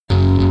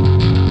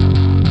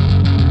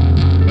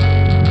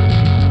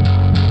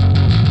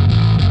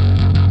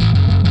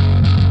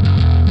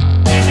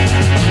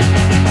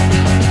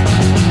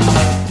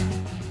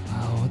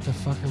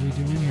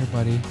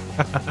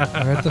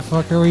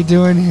fuck are we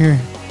doing here?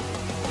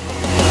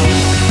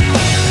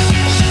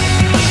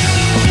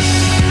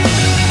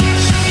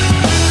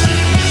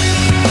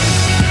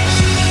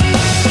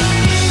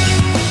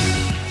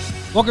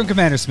 Welcome,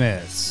 Commander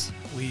Smiths.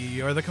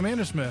 We are the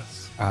Commander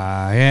Smiths.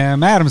 I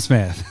am Adam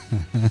Smith.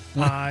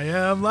 I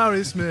am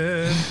Lowry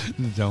Smith.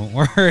 Don't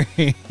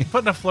worry.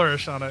 Putting a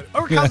flourish on it.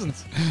 Oh, we're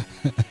cousins.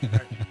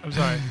 Right, I'm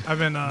sorry. I've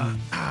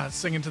been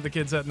singing to the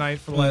kids at night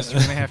for the last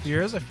 3.5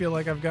 years. I feel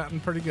like I've gotten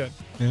pretty good.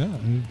 Yeah.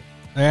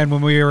 And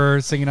when we were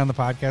singing on the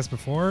podcast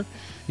before,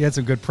 you had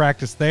some good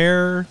practice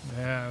there.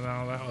 Yeah,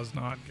 no, that was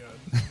not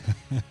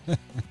good. That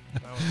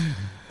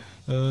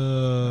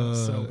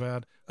was so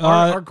bad.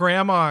 Our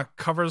grandma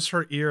covers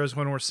her ears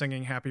when we're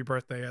singing happy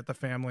birthday at the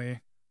family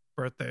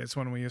birthdays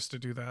when we used to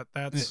do that.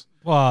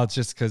 Well, it's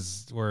just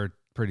because we're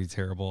pretty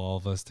terrible, all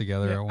of us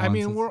together at once. I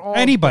mean, we're all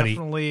anybody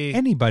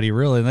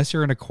really, unless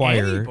you're in a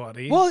choir.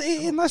 Anybody. Well,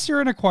 unless you're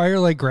in a choir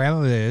like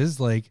grandma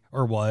is,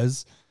 or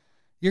was,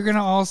 you're going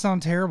to all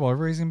sound terrible.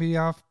 Everybody's going to be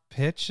off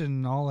pitch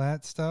and all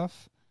that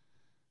stuff.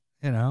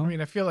 You know? I mean,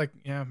 I feel like,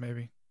 yeah,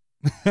 maybe.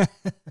 All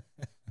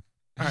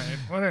right.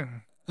 What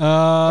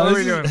are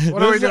we doing?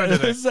 What are we doing today?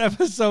 This is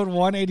episode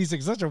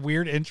 186. Such a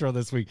weird intro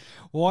this week.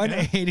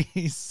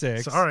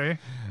 186. Sorry.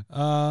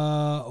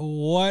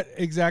 What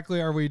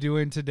exactly are we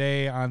doing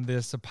today on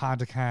this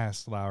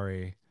podcast,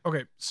 Lowry?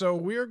 Okay, so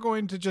we're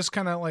going to just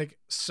kind of like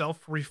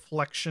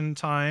self-reflection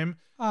time.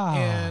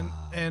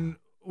 And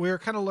we're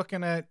kind of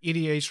looking at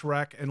EDH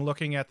Rec and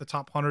looking at the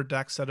top 100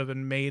 decks that have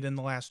been made in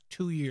the last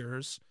 2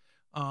 years.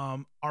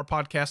 Our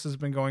podcast has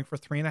been going for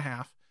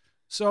 3.5.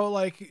 So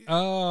like,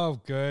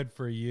 oh, good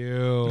for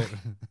you.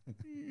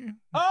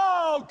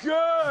 Oh,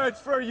 good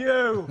for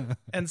you.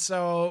 And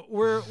so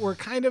we're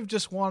kind of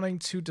just wanting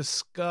to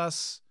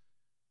discuss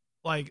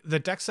like the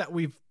decks that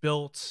we've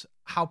built,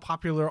 how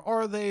popular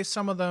are they?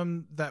 Some of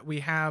them that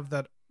we have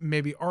that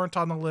maybe aren't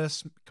on the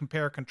list,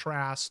 compare,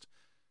 contrast,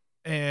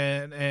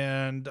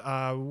 and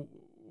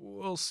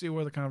we'll see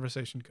where the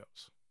conversation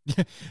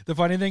goes. The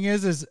funny thing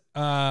is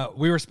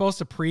we were supposed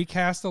to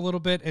precast a little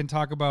bit and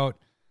talk about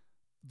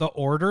the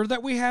order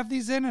that we have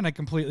these in, and I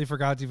completely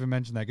forgot to even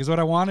mention that, because what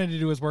I wanted to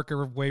do is work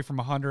our way from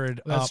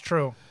 100 That's up.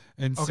 true.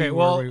 And okay,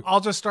 well, I'll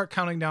just start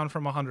counting down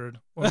from 100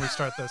 when we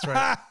start this,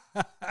 right?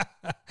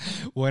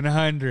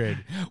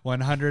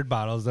 100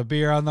 bottles of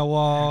beer on the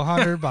wall,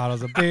 100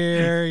 bottles of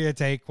beer, you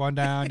take one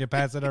down, you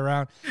pass it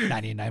around,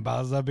 99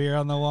 bottles of beer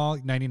on the wall.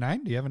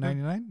 99? Do you have a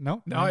 99?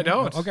 No, I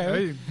don't.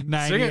 Okay, hey,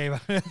 98.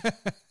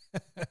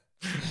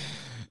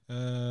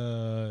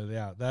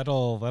 Yeah,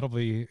 that'll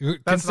be.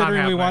 That's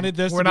considering we wanted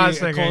this We're to not be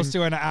singing. close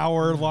to an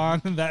hour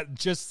long, that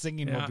just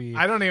singing will be.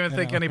 I don't even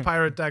think any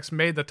pirate decks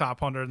made the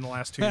top 100 in the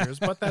last 2 years,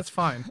 but that's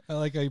fine. I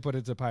like how you put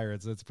it to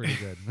pirates. That's pretty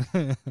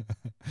good.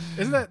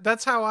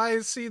 That's how I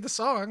see the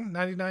song,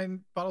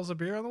 99 bottles of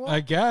beer on the wall? I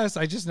guess.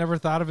 I just never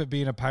thought of it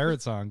being a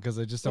pirate song because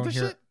I just don't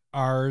hear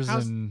R's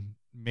and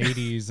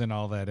mateys and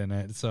all that in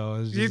it. So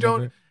it's just you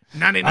don't.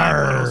 99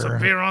 bottles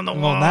of beer on the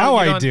wall. Well, now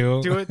I do.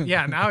 Do it.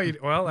 Yeah, now you.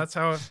 Well, that's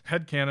how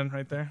headcanon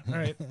right there. All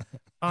right.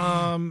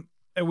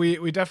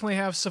 We definitely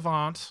have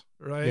Savant,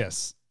 right?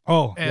 Yes.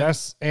 Oh,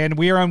 yes. And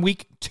we are on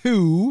week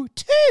 2.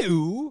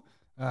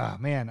 Oh,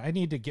 man, I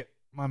need to get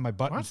on my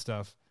button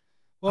stuff.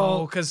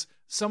 Well, because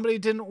somebody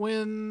didn't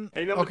win.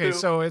 Hey, okay,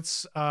 so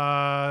it's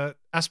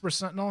Esper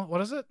Sentinel. What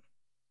is it?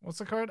 What's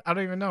the card? I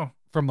don't even know.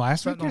 From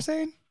last Sentinel. week, you're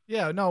saying?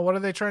 Yeah. No. What are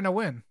they trying to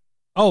win?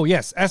 Oh,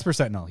 yes. Esper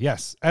Sentinel.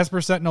 Yes.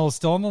 Esper Sentinel is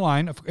still on the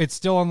line. It's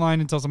still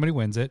online until somebody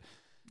wins it.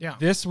 Yeah.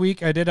 This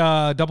week, I did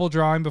a double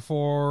drawing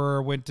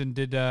before went and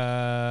did.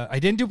 I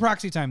didn't do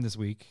proxy time this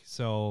week.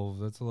 So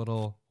that's a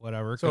little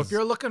whatever. So if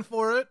you're looking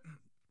for it,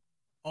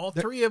 all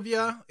three of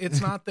you,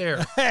 it's not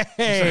there.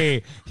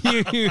 Hey,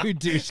 you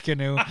douche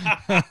canoe.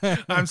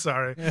 I'm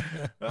sorry.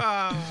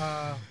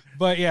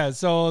 But yeah,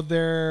 so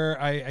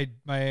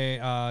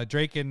my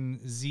Drake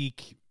and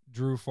Zeke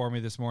drew for me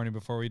this morning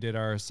before we did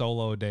our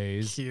solo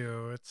days.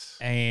 Cute.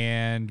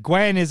 And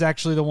Gwen is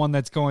actually the one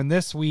that's going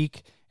this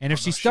week. And if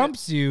she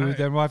stumps you,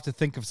 then we'll have to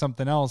think of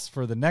something else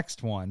for the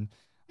next one.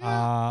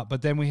 Yeah.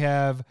 But then we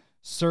have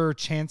Sir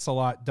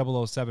Chancelot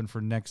 007 for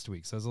next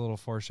week. So there's a little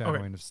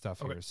foreshadowing of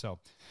stuff here. So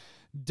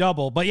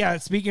double. But yeah,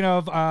 speaking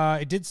of,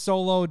 I did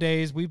solo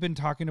days. We've been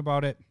talking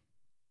about it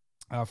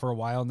for a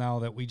while now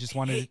that we just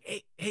wanted.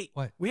 Hey,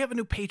 what? We have a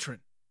new patron.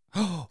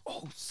 Oh,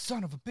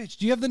 son of a bitch.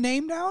 Do you have the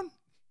name down?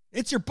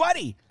 It's your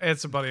buddy.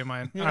 It's a buddy of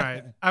mine. All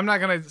right. I'm not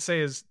going to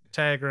say his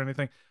tag or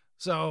anything.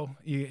 So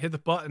you hit the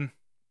button.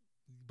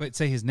 But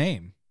say his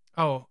name.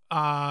 Oh,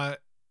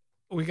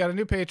 we got a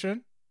new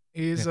patron.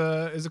 He's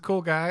a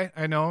cool guy.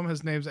 I know him.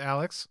 His name's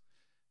Alex.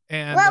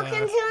 And welcome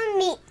to a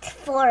meat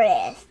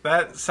forest.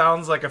 That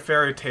sounds like a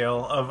fairy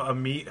tale of a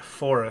meat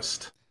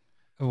forest.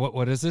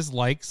 What is this?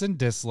 Likes and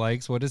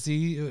dislikes? What is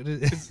he?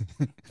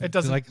 It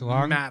doesn't like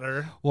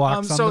matter.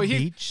 Walks on the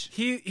beach.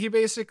 He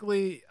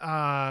basically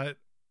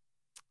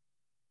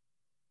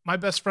my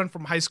best friend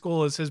from high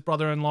school is his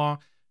brother-in-law,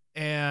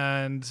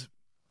 and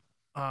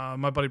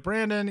my buddy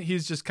Brandon,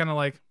 he's just kind of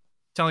like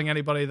telling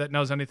anybody that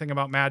knows anything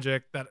about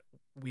Magic that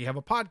we have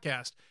a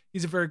podcast.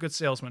 He's a very good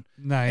salesman.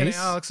 Nice. And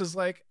Alex is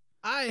like,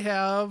 I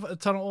have a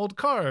ton of old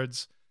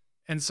cards.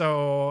 And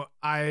so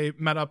I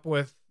met up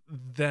with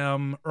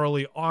them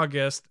early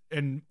August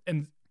and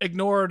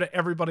ignored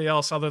everybody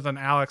else other than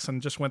Alex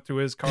and just went through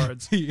his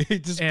cards.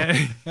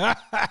 And I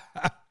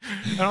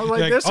was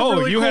like, this is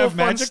really you cool, have fun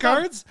magic stuff.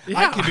 cards? Yeah.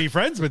 I can be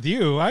friends with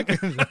you. I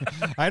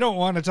don't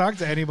want to talk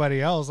to anybody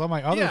else. All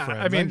my other friends.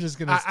 I mean, I'm just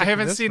gonna I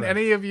haven't seen friend.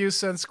 any of you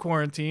since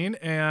quarantine,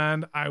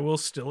 and I will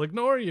still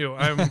ignore you.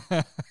 I'm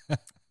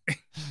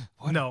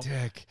What no a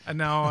dick.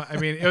 no. I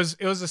mean, it was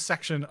a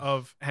section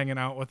of hanging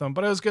out with him,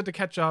 but it was good to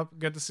catch up,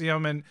 good to see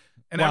him, and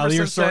While ever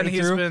you're since then sorting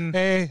he's through, been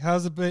hey,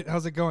 how's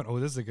it going? Oh,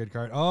 this is a good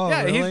card. Oh,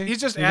 yeah, really? he's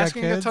just You got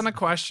asking a kids? ton of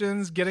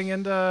questions, getting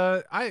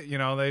into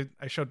I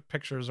showed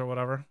pictures or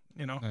whatever,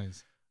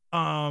 Nice.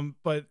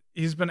 But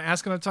he's been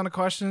asking a ton of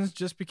questions,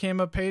 just became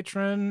a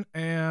patron,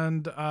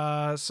 and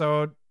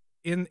so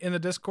in the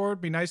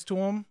Discord, be nice to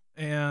him,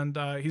 and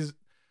he's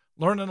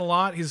learning a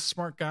lot. He's a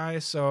smart guy,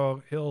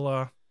 so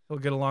he'll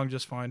get along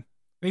just fine.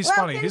 And he's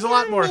funny. He's a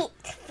lot more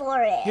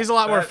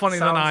That funny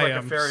than sounds I like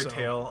am. a fairy so.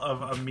 tale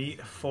of a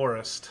meat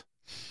forest.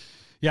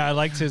 Yeah, I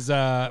liked his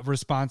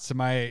response to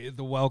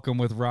the welcome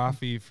with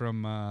Rafi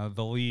from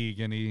the league,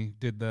 and he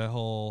did the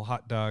whole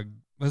hot dog.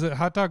 Was it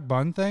hot dog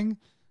bun thing?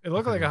 It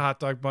looked like a hot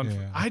dog bun.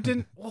 Yeah. I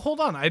didn't. Well, hold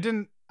on.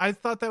 I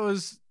thought that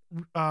was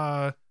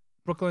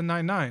Brooklyn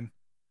Nine-Nine.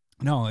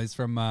 No, it's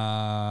from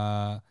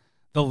the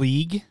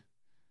league.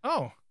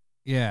 Oh,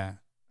 Yeah,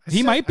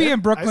 he might be in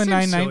Brooklyn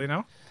Nine-Nine. Silly,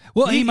 no?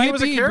 Well, He he might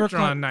was a be in character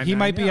Brooklyn. on He 9-9,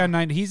 might be yeah. on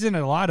 9. He's in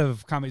a lot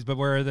of comedies, but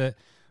where the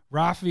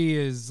Rafi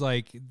is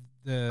like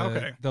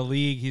the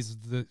league, he's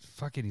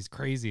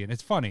crazy and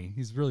it's funny.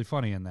 He's really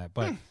funny in that.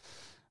 But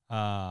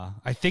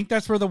I think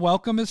that's where the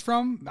welcome is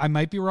from. I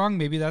might be wrong.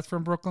 Maybe that's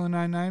from Brooklyn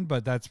Nine-Nine,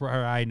 but that's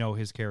where I know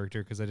his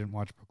character because I didn't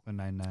watch Brooklyn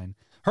Nine-Nine.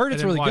 Heard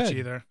it's really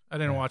good. I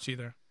didn't watch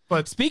either.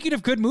 But Speaking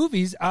of good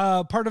movies,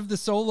 part of the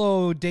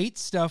solo date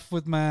stuff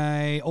with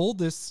my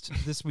oldest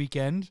this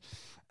weekend.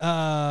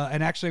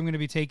 And actually, I'm going to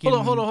be taking.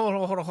 hold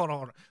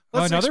on.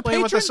 Let's another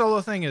explain what the patron?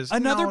 solo thing is.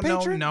 Another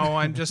patron? No,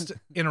 I'm just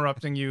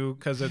interrupting you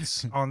because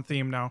it's on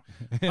theme now.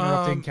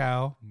 Interrupting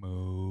cow.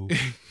 Moo.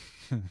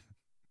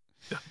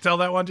 Tell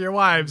that one to your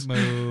wives.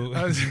 Moo.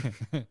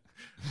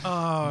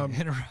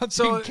 Interrupting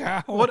So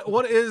cow.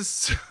 what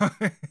is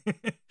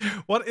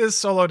what is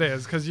solo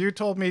days? Because you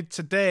told me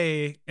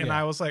today, and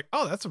Yeah. I was like,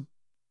 oh,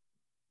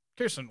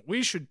 Kirsten,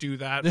 we should do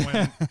that.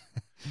 When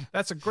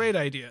that's a great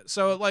idea.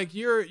 So like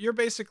you're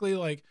basically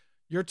like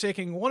you're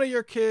taking one of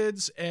your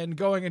kids and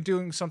going and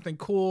doing something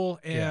cool,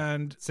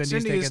 and Cindy's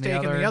Cindy is taking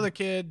taking the the other other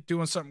kid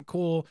doing something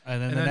cool,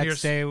 And then and the then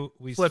next you're day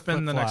we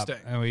flipping the next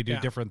flip-flop, day. and we do Yeah.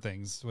 different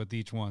things with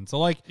each one. So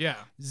like yeah.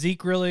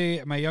 Zeke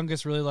my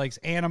youngest really likes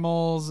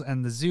animals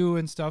and the zoo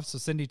and stuff. So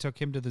Cindy took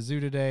him to the zoo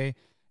today,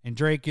 and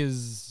Drake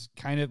is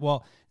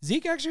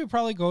Zeke actually would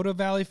probably go to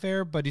Valley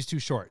Fair, but he's too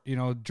short.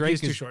 Drake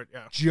He's too is short.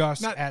 Yeah.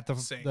 just Not at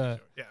saying the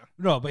yeah.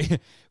 no, but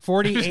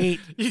 48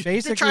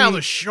 basically. Your child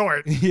is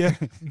short. Yeah.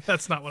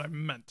 That's not what I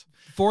meant.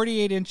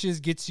 48 inches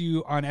gets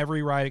you on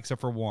every ride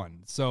except for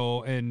one.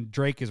 So, and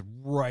Drake is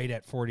right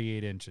at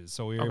 48 inches.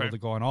 So we were able to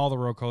go on all the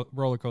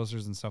roller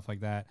coasters and stuff like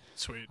that.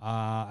 Sweet.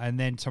 And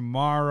then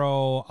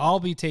tomorrow I'll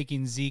be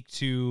taking Zeke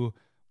to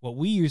what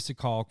we used to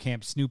call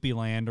Camp Snoopy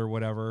Land or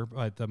whatever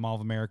at the Mall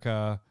of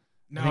America.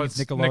 I Now think it's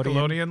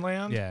Nickelodeon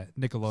Land. Yeah,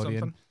 Nickelodeon.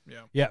 Something? Yeah.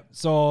 Yeah.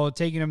 So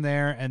taking him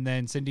there, and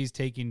then Cindy's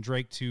taking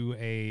Drake to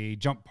a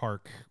jump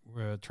park,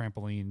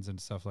 trampolines and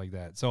stuff like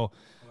that. So,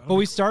 but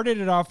we started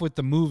it off with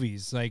the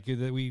movies. Like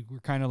we were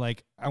kind of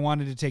like, I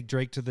wanted to take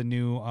Drake to the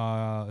new,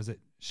 is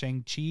it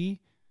Shang-Chi?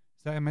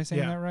 Am I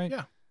saying that right?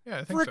 Yeah. Yeah.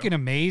 I think Freaking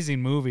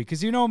amazing movie.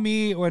 Because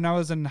me, when I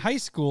was in high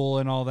school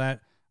and all that,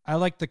 I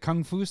liked the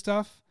kung fu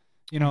stuff.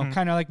 Kind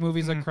of like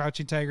movies like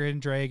Crouching Tiger, Hidden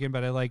Dragon,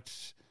 but I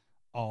liked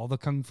all the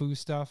kung fu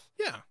stuff.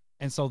 Yeah.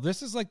 And so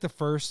this is like the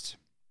first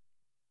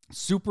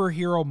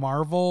superhero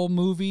Marvel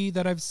movie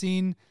that I've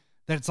seen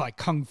that's like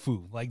kung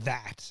fu, like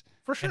that.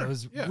 For sure. And it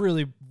was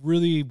really,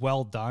 really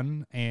well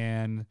done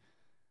and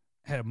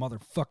had a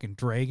motherfucking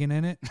dragon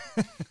in it.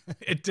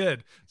 It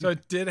did. So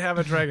it did have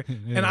a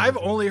dragon. And I've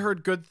only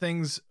heard good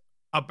things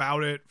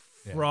about it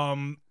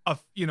from a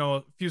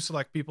few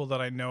select people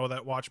that I know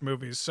that watch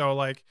movies. So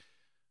like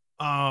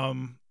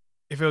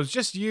if it was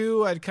just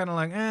you, I'd kind of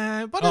like,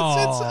 but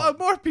it's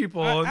more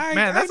people.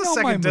 Man, that's the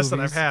second diss that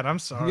I've had. I'm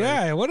sorry.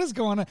 Yeah, what is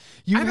going on?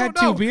 You've had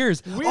know. two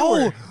beers.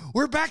 Weird.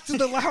 We're back to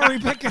the Lowry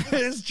picking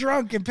is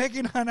drunk and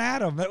picking on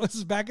Adam. That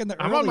was back in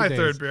the I'm early on my days.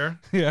 third beer.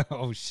 Yeah.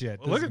 Oh shit.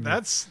 Well, look at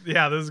that. This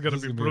is going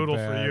to be brutal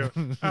for you.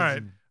 All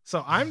right.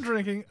 So I'm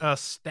drinking a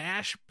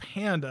Stash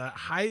Panda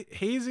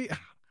hazy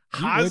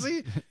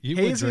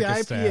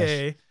IPA.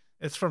 Stash.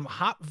 It's from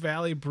Hop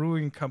Valley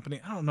Brewing Company.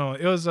 I don't know.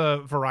 It was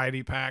a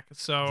variety pack.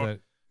 So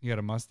you got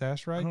a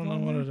mustache, right? I don't know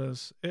what it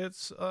is.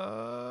 It's what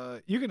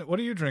are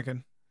you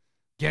drinking?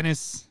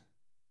 Guinness.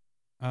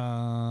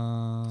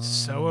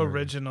 So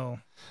original.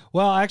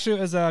 Well, actually,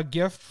 it was a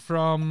gift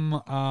from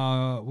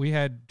we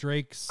had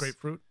Drake's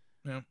Grapefruit.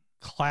 Yeah.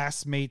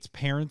 classmates'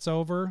 parents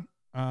over,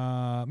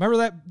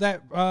 Remember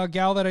that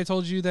gal that I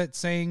told you that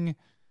sang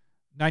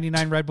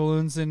 99 Red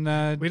Balloons in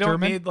we don't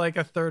German? need like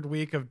a third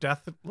week of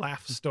death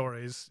laugh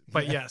stories,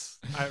 but yes,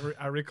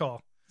 I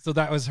recall. So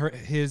that was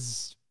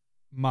his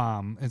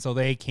mom, and so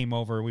they came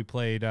over. We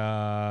played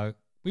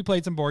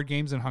some board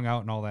games and hung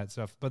out and all that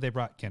stuff. But they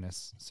brought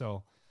Guinness,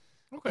 so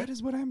that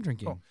is what I'm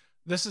drinking. Cool.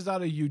 This is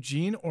out of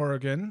Eugene,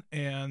 Oregon,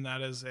 and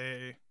that is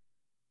a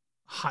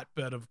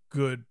hotbed of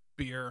good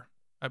beer,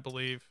 I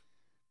believe.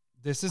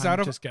 This is I'm out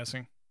of just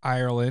guessing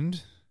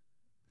Ireland.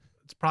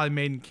 It's probably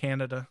made in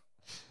Canada.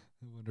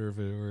 I wonder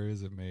where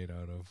is it made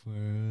out of?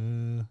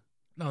 No,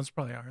 it's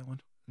probably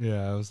Ireland.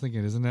 Yeah, I was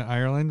thinking, isn't it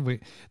Ireland?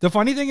 The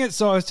funny thing is,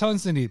 so I was telling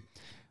Cindy,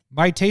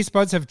 my taste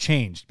buds have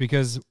changed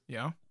because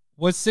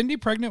was Cindy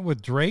pregnant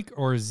with Drake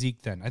or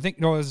Zeke then? I think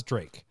it was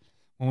Drake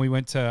when we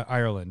went to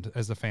Ireland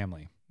as a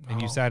family,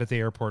 and you sat at the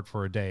airport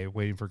for a day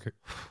waiting for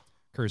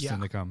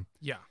Kirsten to come.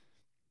 Yeah.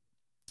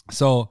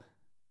 So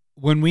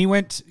when we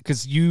went,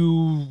 because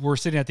you were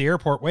sitting at the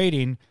airport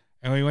waiting,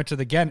 and we went to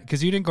the Guinness,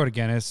 because you didn't go to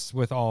Guinness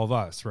with all of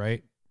us,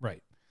 right?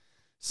 Right.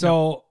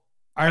 So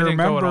I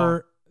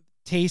remember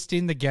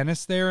tasting the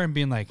Guinness there and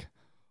being like,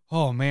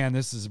 oh man,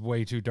 this is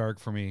way too dark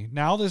for me.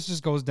 Now this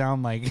just goes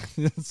down like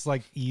it's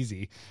like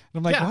easy. And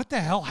I'm like, what the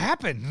hell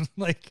happened?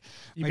 Like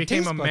you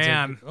became a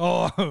man.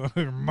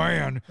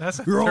 Man.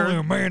 You're only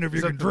a man if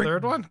you can drink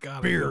third one?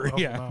 God, beer.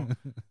 I'm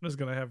just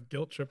gonna have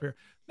guilt trip here.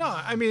 No,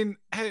 I mean,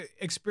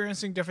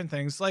 experiencing different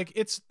things. Like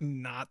it's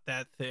not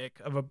that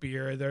thick of a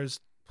beer. There's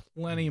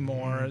plenty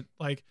more.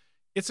 Like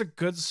it's a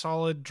good,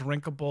 solid,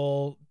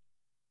 drinkable,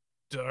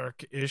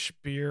 dark-ish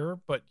beer.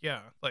 But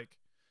yeah, like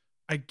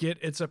I get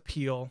its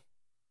appeal.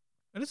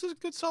 And it's a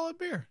good solid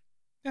beer.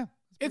 Yeah.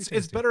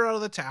 It's better out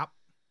of the tap.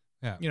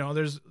 Yeah. You know,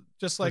 there's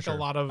just like a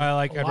lot of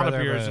I'd of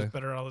beer is rather just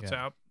better out of the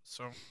tap.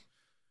 So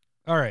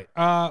all right.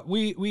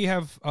 We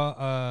have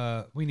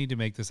we need to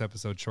make this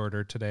episode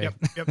shorter today.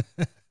 Yep.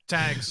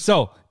 Tags.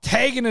 So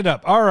tagging it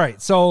up. All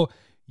right. So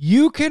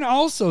you can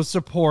also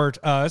support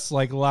us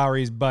like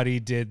Lowry's buddy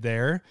did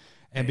there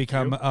and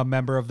become a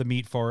member of the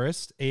Meat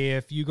Forest.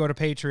 If you go to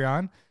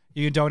Patreon,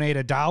 you can donate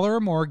 $1 or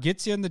more,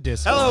 gets you in the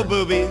Discord. Hello,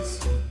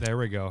 boobies. There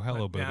we go.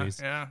 Hello, boobies.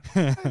 Yeah.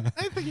 I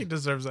think he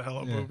deserves a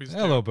hello, boobies.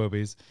 Hello,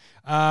 boobies.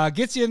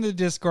 Gets you in the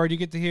Discord. You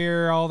get to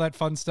hear all that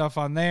fun stuff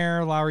on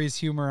there. Lowry's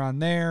humor on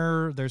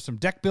there. There's some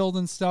deck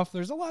building stuff.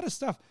 There's a lot of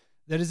stuff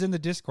that is in the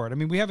Discord. I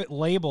mean, we have it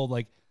labeled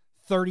like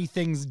 30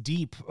 things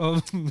deep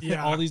of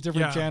all these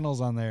different channels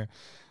on there.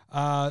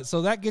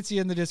 So that gets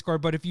you in the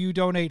Discord. But if you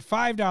donate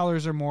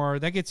 $5 or more,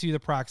 that gets you the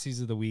proxies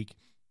of the week.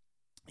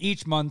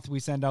 Each month we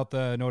send out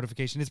the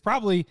notification. It's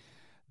probably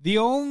the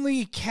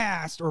only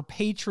cast or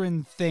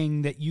patron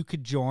thing that you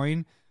could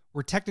join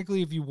where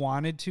technically if you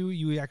wanted to,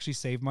 you actually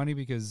save money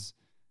because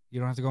you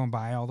don't have to go and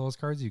buy all those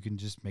cards. You can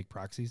just make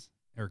proxies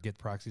or get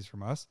proxies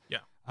from us. Yeah.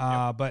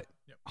 But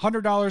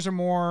 $100 or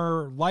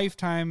more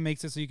lifetime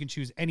makes it so you can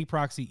choose any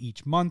proxy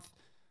each month.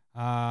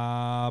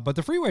 But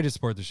the free way to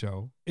support the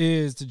show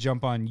is to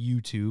jump on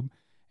YouTube.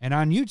 And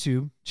on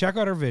YouTube, check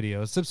out our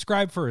videos.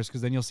 Subscribe first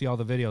because then you'll see all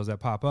the videos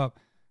that pop up.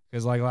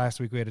 Because like last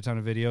week we had a ton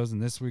of videos,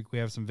 and this week we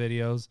have some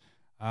videos.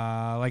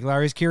 Like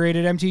Larry's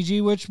curated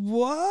MTG, which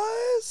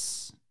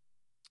was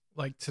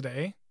like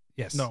today.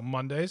 Yes. No,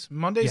 Mondays.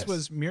 Mondays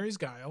was Miri's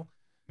Guile.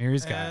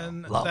 Miri's Guile.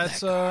 And love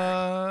that's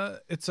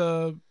that it's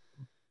a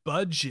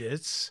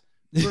budget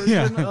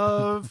version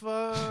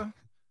of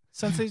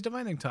Sensei's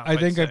Divining Top. I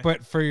think I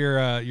put for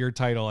your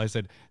title, I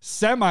said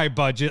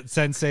semi-budget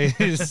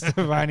Sensei's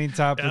Divining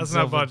Top. Yeah, that's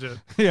not budget.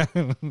 Yeah,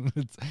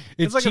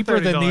 it's like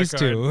cheaper than these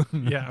two.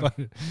 Yeah,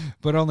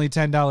 but only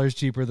 $10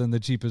 cheaper than the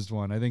cheapest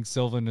one. I think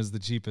Sylvan is the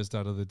cheapest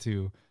out of the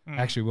two.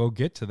 Actually, we'll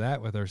get to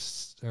that with our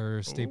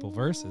staple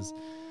verses.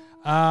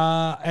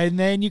 And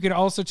then you can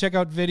also check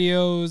out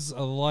videos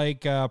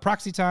like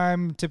Proxy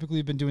Time. Typically,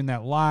 we've been doing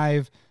that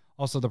live.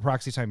 Also, the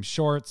Proxy Time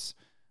shorts.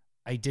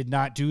 I did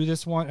not do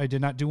this one. I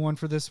did not do one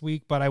for this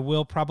week, but I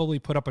will probably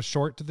put up a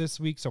short to this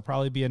week. So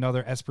probably be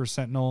another Esper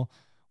Sentinel,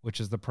 which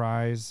is the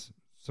prize,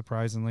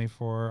 surprisingly,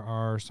 for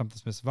our Stump the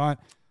Smith Savant.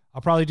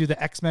 I'll probably do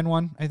the X-Men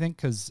one, I think,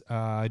 because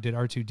I did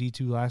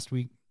R2-D2 last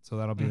week. So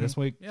that'll be this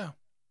week. Yeah.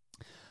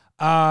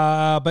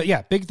 But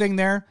yeah, big thing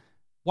there.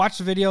 Watch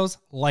the videos,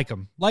 like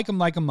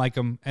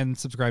them, and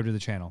subscribe to the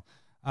channel.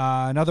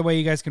 Another way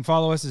you guys can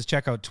follow us is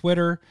check out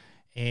Twitter.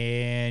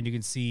 And you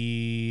can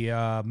see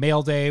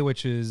Mail Day,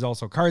 which is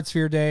also Card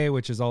Sphere Day,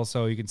 which is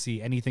also, you can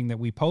see anything that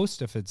we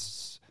post. If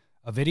it's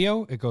a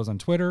video, it goes on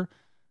Twitter.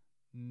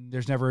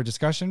 There's never a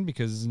discussion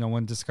because no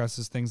one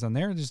discusses things on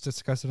there. Just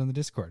discuss it on the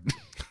Discord.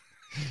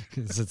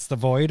 Because it's the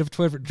void of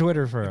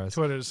Twitter for us.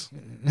 Twitter's.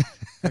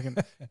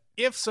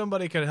 If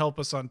somebody could help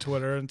us on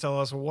Twitter and tell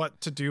us what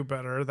to do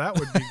better, that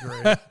would be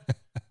great.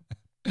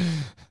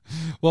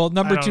 Well,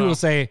 number 2 will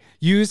say,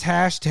 use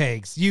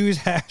hashtags.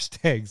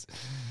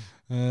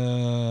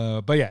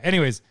 But yeah,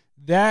 anyways,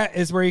 that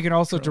is where you can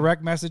also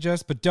direct message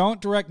us, but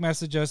don't direct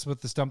message us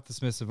with the Stump the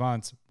Smith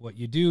Savants. What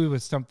you do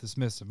with Stump the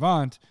Smith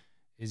Savant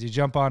is you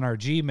jump on our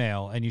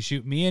Gmail and you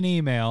shoot me an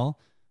email.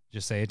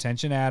 Just say,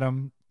 attention,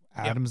 Adam,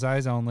 Adam's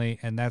Eyes only,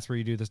 and that's where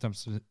you do the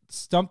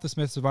Stump the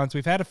Smith Savants.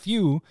 We've had a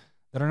few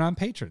that are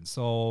non-patrons,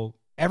 so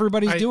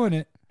everybody's doing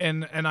it.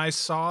 And I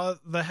saw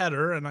the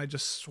header, and I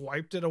just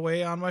swiped it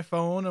away on my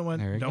phone and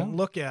went, don't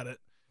look at it.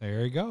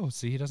 There you go.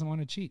 See, he doesn't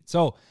want to cheat.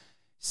 So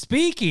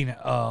speaking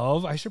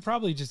of, I should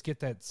probably just get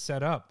that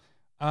set up.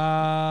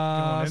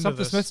 Stump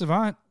the Smith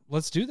Savant.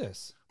 Let's do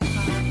this.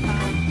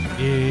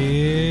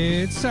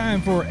 It's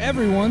time for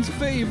everyone's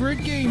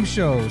favorite game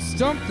show,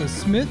 Stump the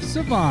Smith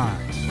Savant.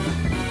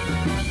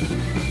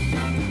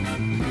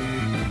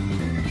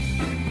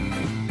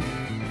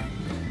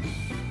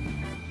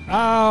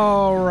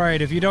 All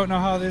right, if you don't know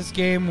how this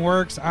game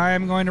works,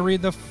 I'm going to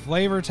read the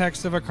flavor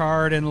text of a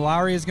card, and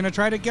Lowry is going to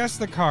try to guess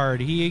the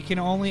card. He can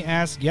only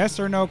ask yes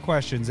or no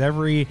questions.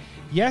 Every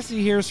yes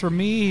he hears from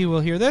me, he will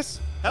hear this.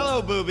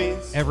 Hello,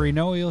 boobies. Every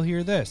no, he'll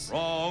hear this.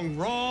 Wrong,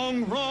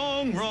 wrong,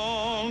 wrong,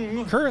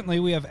 wrong. Currently,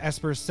 we have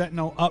Esper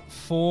Sentinel up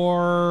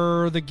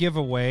for the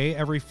giveaway.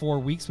 Every 4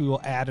 weeks, we will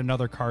add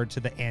another card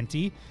to the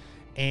ante.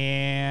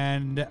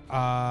 And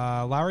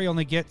Lowry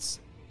only gets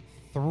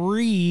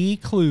 3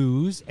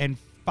 clues and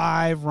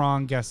 5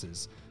 wrong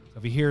guesses. So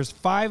if he hears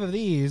 5 of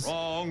these,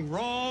 wrong,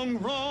 wrong,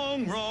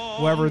 wrong, wrong.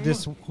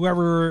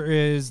 Whoever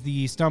is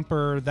the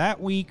stumper that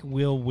week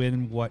will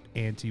win what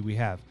ante we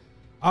have.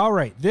 All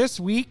right, this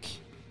week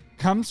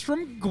comes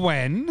from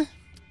Gwen.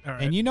 All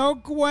right. And you know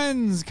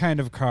Gwen's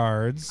kind of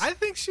cards. I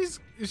think she's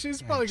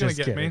probably going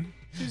to get me.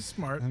 She's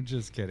smart. I'm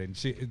just kidding.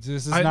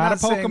 This is I'm not a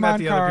saying Pokemon that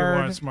the card. other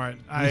people aren't smart.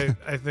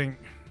 I think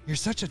you're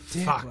such a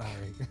dick, Fuck.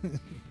 Larry.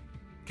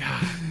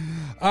 God.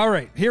 All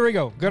right, here we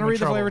go. Gonna I'm in read the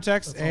trouble. flavor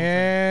text, That's all I'm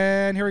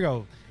and here we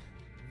go.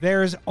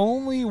 There's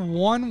only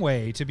one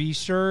way to be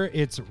sure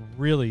it's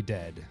really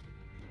dead.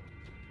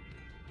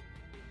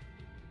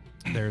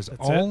 There's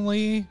That's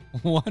only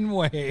one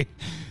way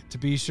to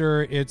be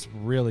sure it's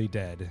really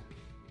dead.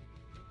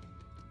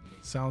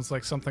 Sounds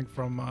like something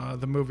from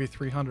the movie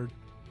 300.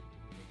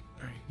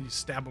 All right, you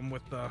stab him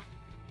with the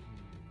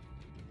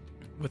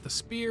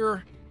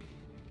spear,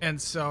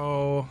 and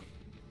so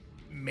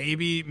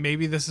maybe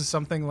this is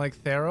something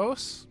like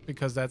Theros,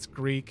 because that's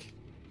Greek.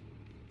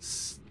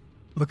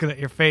 Looking at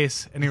your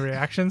face, any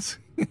reactions?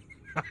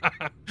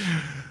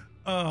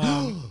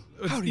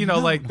 You know,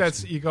 like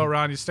that's, you go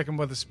around, you stick them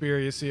with a spear,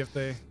 you see if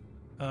they,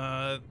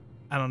 I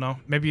don't know,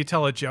 maybe you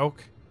tell a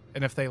joke,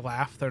 and if they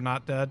laugh, they're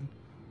not dead.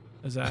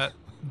 Is that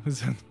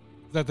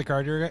the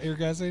card you're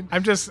guessing?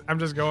 I'm just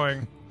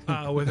going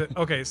with it.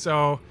 Okay,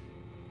 so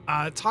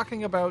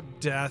talking about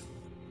death,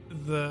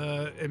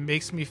 it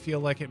makes me feel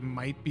like it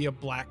might be a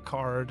black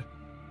card,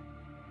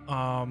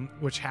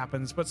 which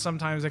happens, but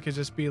sometimes it could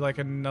just be like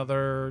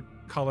another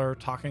color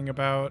talking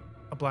about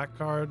a black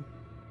card.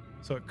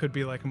 So it could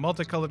be like a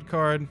multicolored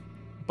card,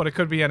 but it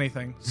could be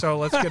anything. So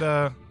let's get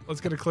a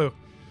clue.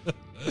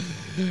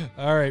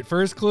 All right,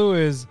 first clue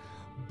is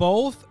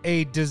both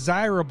a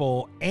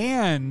desirable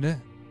and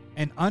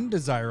an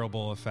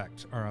undesirable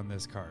effect are on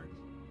this card.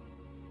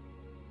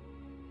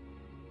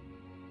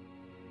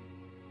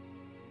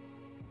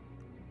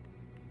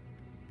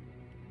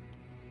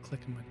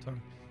 Clicking my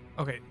tongue.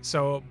 Okay,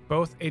 so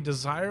both a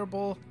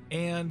desirable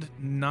and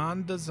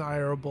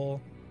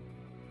non-desirable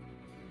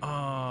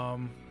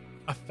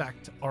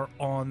effect are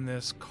on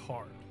this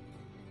card,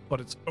 but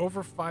it's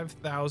over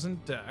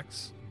 5,000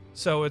 dex,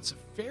 so it's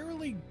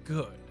fairly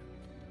good.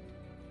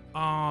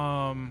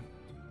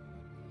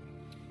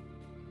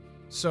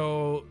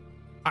 So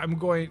I'm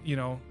going,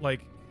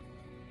 like,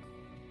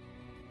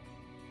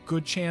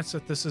 good chance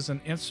that this is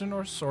an instant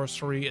or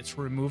sorcery. It's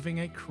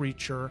removing a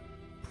creature,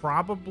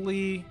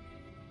 probably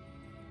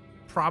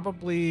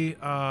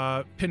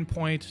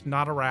pinpoint,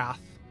 not a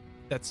wrath.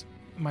 That's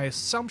my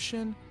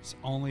assumption. There's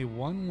only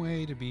one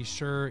way to be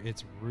sure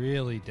it's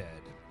really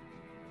dead.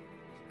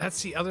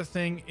 That's the other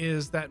thing,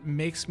 is that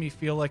makes me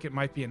feel like it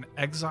might be an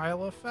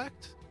exile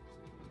effect,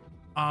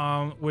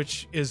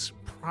 which is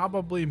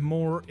probably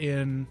more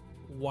in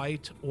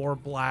white or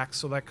black,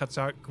 so that cuts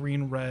out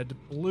green, red,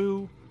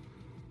 blue.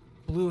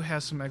 Blue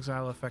has some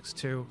exile effects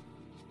too.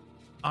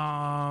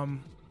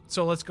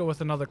 So let's go with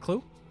another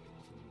clue.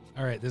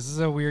 All right, this is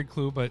a weird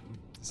clue, but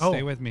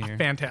stay with me here.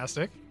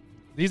 Fantastic.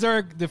 These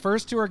are the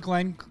first two are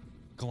Gwen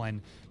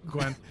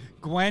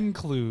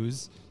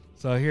clues.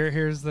 So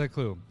here's the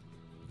clue.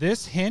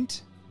 This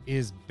hint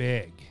is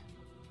big.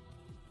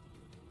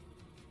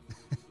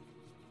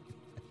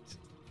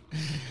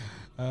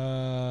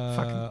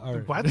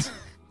 What?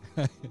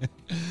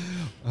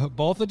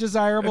 Both a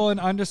desirable and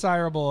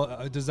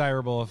undesirable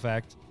desirable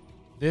effect.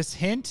 This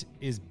hint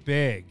is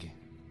big.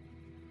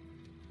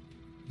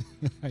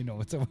 I know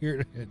it's a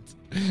weird hint.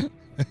 I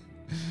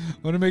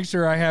want to make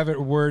sure I have it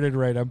worded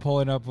right. I'm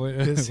pulling up what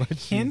This what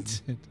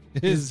hint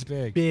is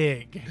big.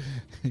 Big.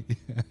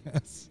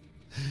 Yes.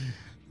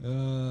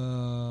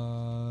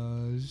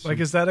 Like,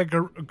 is that a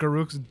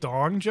Garuk's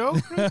dong joke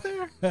right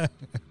there?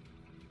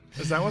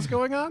 Is that what's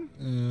going on?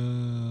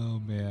 Oh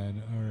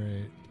man! All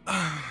right.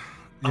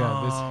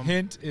 Yeah, this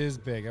hint is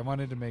big. I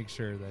wanted to make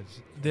sure that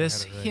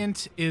this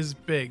hint is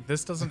big.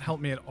 This doesn't help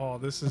me at all.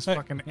 This is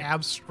fucking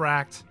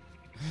abstract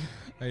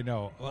I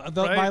know. Right?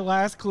 My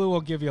last clue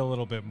will give you a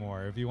little bit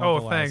more if you want. Oh,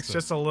 the last thanks. clue.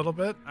 Just a little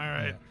bit. All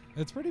right.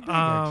 Yeah. It's pretty big.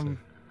 Actually.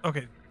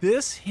 Okay.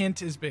 This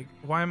hint is big.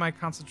 Why am I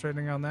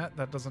concentrating on that?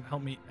 That doesn't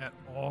help me at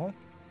all.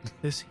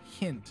 This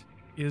hint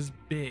is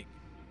big.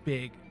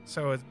 Big.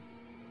 So it's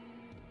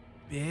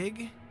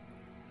big.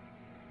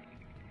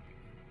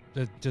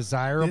 The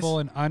desirable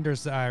and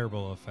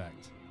undesirable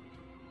effect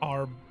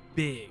are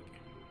big.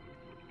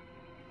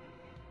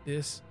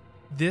 This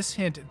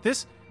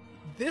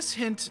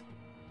hint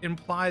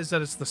implies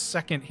that it's the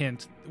second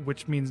hint,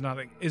 which means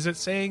nothing. Is it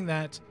saying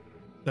that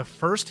the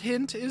first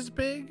hint is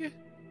big,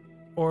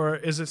 or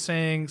is it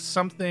saying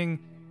something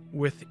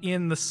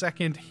within the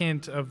second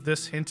hint of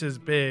this hint is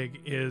big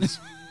is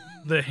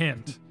the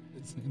hint?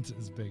 This hint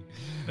is big.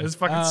 It's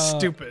fucking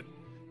stupid.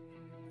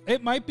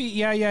 It might be,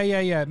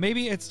 yeah.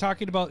 Maybe it's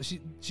talking about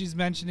she's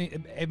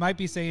mentioning. It might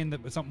be saying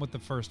that something with the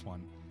first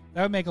one.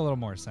 That would make a little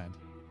more sense.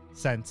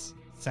 Cent,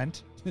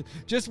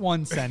 just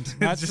 1 cent,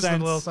 not just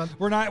cents. a little cent.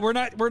 We're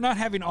not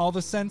having all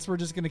the cents. We're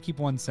just gonna keep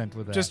 1 cent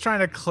with that. Just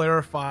trying to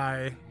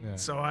clarify. Yeah.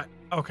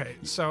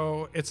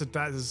 So it's a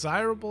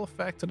desirable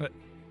effect,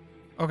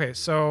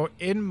 so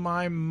in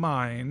my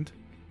mind,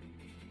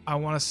 I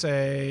want to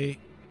say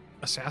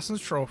Assassin's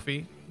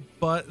Trophy,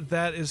 but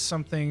that is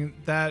something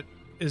that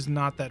is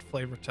not that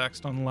flavor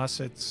text unless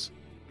it's.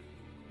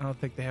 I don't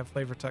think they have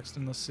flavor text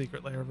in the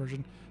Secret Lair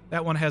version.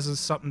 That one has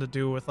something to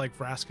do with like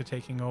Vraska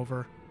taking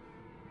over,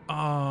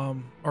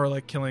 or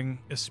like killing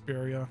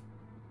Isperia.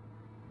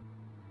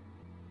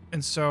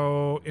 And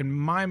so in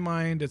my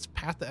mind, it's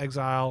Path to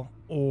Exile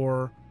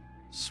or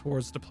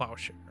Swords to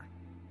Plowshare.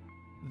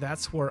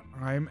 That's where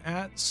I'm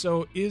at.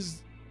 So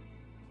is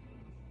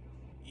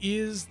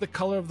the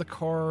color of the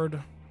card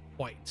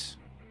white?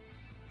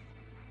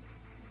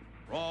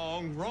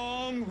 Wrong.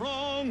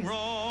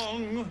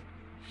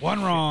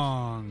 One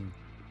wrong.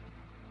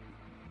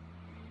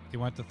 Do you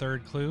want the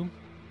third clue?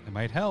 It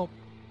might help.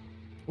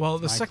 Well,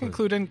 the second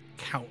clue didn't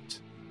count.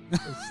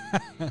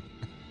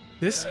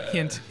 This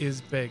hint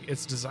is big.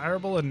 It's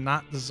desirable and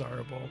not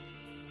desirable.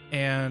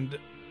 And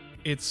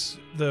it's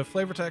the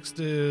flavor text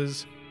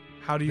is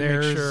how do you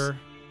make sure?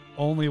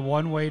 Only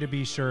one way to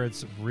be sure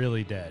it's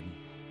really dead.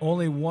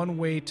 Only one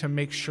way to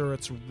make sure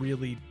it's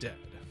really dead.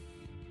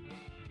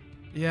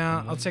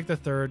 Yeah, I'll take the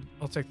third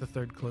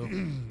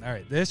clue. All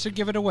right, this should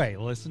give it away.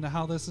 Listen to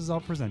how this is all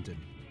presented.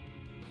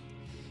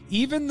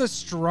 Even the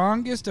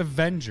strongest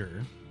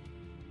Avenger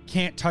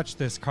can't touch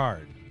this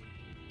card.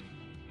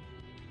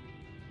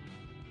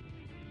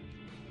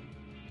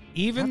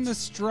 Even the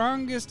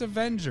strongest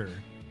Avenger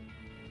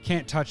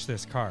can't touch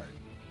this card.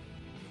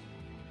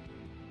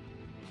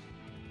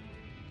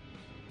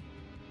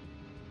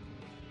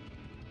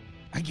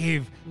 I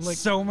gave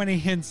so many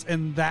hints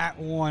in that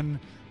one.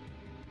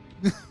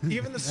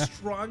 Even the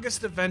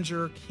strongest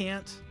Avenger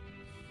can't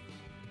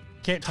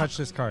touch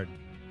this card.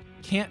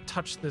 Can't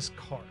touch this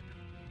card.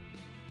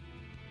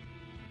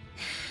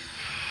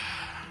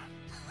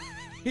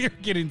 You're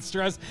getting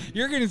stressed.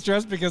 You're getting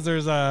stressed because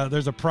there's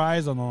a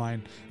prize on the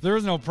line. If there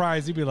was no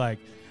prize, you'd be like,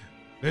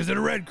 is it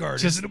a red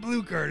card? Is it a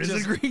blue card? Is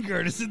it a green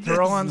card? Is it this?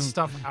 Throwing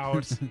stuff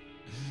out.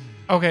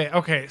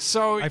 Okay.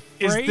 So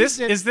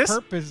is this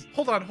purpose?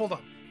 Hold on.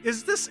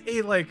 Is this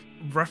a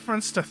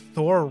reference to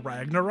Thor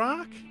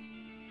Ragnarok?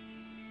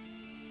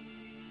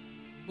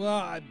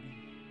 Well,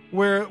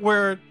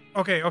 where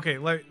okay,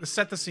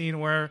 set the scene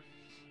where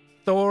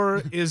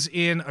Thor is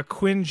in a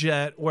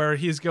Quinjet where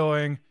he's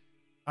going,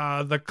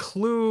 the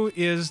clue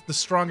is the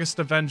strongest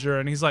Avenger,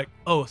 and he's like,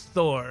 oh,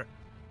 Thor.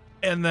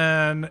 And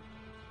then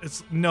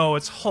it's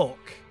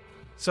Hulk.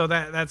 So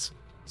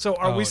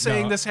are we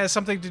saying this has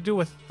something to do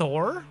with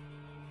Thor?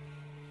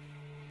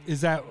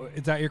 Is that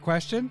your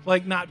question?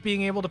 Like not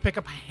being able to pick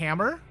up a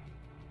hammer?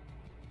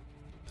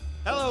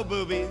 Hello,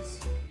 boobies.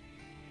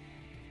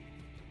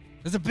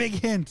 There's a big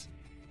hint.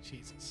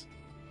 Jesus.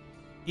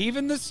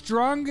 Even the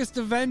strongest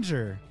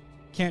Avenger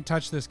can't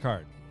touch this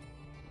card.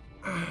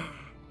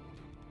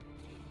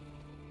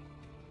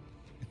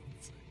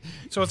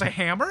 So it's a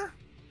hammer?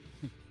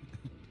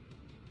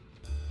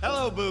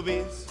 Hello,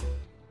 boobies.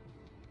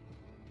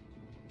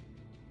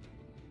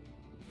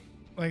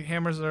 Like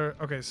hammers are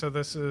okay. So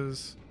this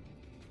is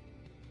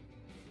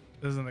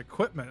an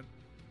equipment.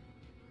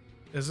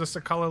 Is this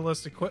a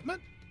colorless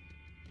equipment?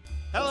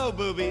 Hello,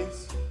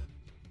 boobies.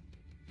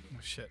 Oh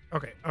shit.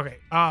 Okay. Oh, right.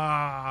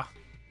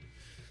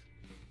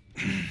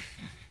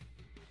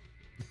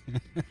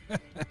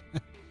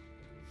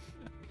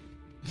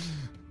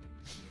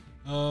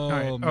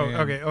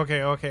 man.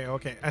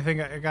 Okay. I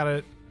think I got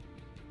it.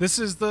 This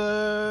is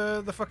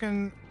the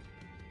fucking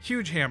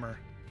huge hammer.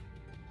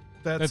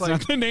 That's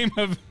not the name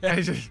of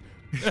it.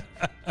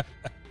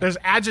 There's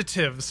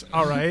adjectives,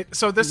 all right.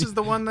 So this is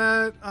the one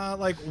that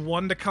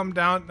one to come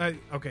down.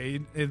 Okay,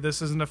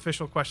 this is an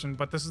official question,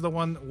 but this is the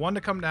one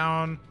to come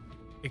down.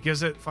 It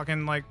gives it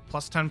fucking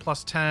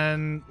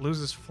 +10/+10,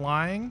 loses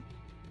flying,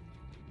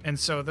 and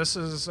so this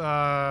is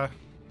what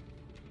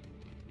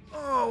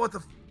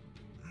the.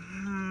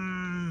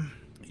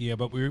 Yeah,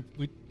 but we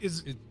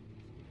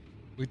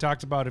We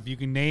talked about if you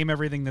can name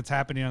everything that's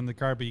happening on the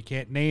card, but you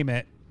can't name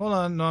it. Hold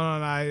on,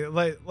 no.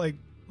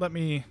 Let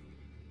me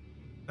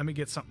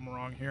get something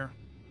wrong here.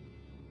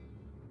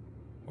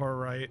 Or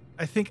right.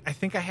 I think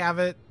I have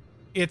it.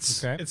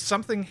 It's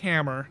something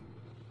hammer.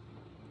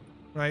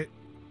 Right?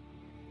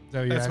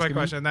 So that's my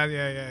question. Me?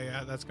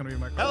 Yeah. That's gonna be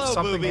my question. Hello,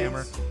 something boobies.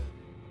 hammer.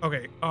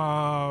 Okay.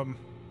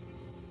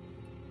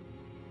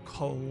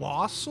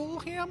 Colossal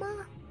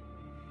hammer?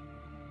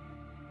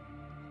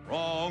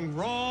 Wrong.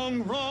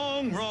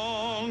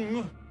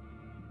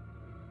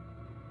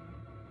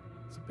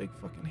 It's a big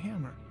fucking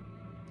hammer.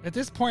 At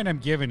this point, I'm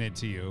giving it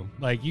to you.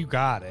 Like, you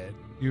got it.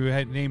 You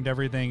had named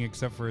everything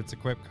except for its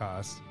equip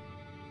cost.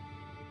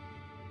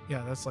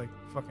 Yeah, that's like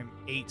fucking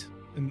 8.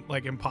 And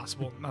like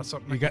impossible. Not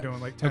something you're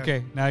doing like 10.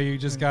 Okay, now you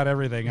just got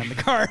everything on the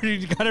card.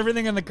 You got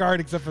everything on the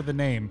card except for the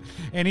name.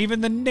 And even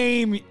the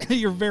name,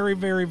 you're very,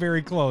 very,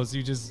 very close.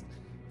 You just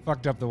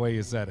fucked up the way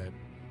you said it.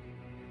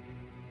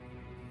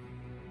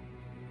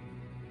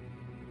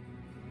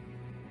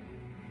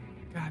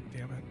 God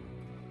damn it.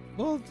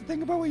 Well,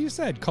 think about what you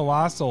said.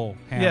 Colossal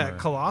hammer. Yeah,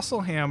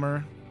 colossal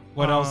hammer.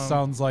 What else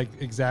sounds like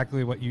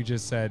exactly what you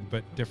just said,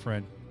 but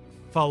different?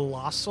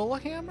 Colossal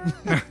hammer?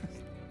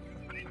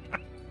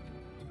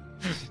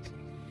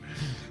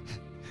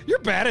 You're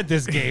bad at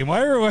this game.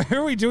 Why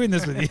are we doing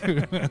this with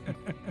you?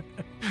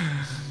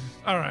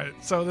 All right,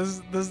 so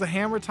this is the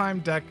Hammer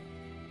Time deck.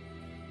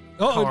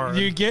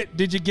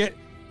 Did you get?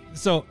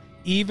 So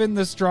even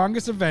the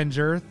strongest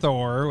Avenger,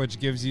 Thor, which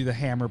gives you the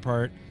hammer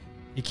part,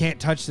 you can't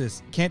touch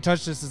this. Can't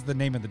touch this is the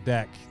name of the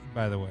deck,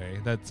 by the way.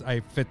 I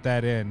fit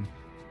that in.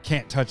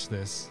 Can't touch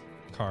this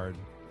card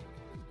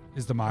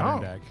is the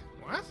modern deck.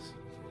 What?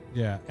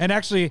 Yeah. And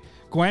actually,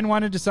 Gwen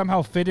wanted to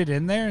somehow fit it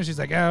in there, and she's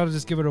like, I'll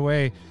just give it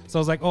away. So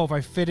I was like, oh, if I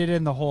fit it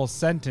in the whole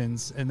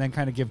sentence and then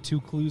kind of give 2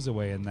 clues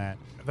away in that.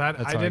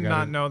 I did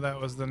not know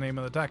that was the name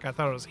of the deck. I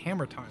thought it was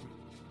Hammer Time.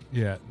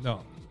 Yeah,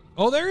 no.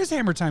 Oh, there is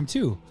Hammer Time,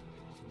 too.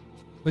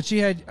 But she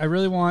had, I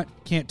really want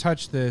Can't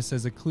Touch This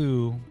as a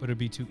clue, but it'd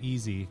be too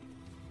easy.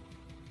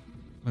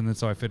 And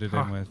that's how I fit it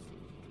in with.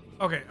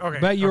 Okay.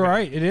 But you're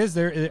right. It is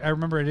there. I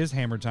remember it is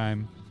Hammer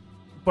Time.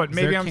 But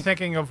maybe I'm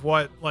thinking of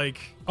what, like...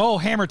 Oh,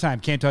 Hammer Time.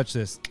 Can't touch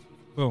this.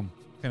 Boom.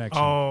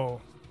 Connection. Oh.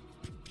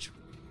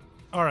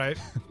 All right.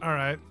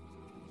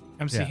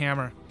 MC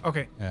Hammer.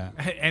 Okay. Yeah.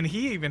 And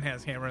he even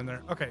has Hammer in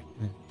there. Okay.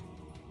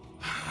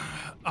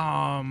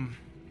 Yeah.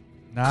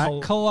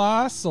 Not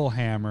Colossal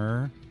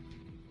Hammer.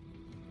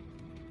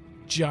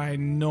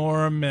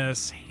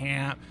 Ginormous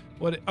ham.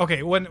 What?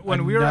 Okay. When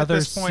we were at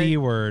this point... Another C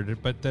word,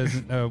 but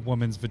doesn't a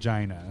woman's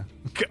vagina.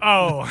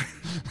 Oh.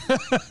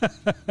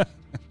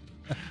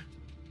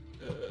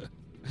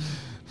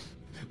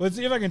 Let's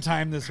see if I can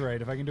time this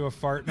right. If I can do a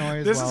fart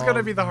noise. This is going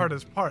to be the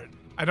hardest part.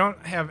 I don't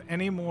have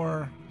any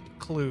more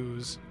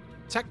clues.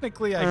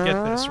 Technically, I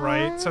get this,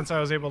 right? Since I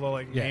was able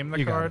to name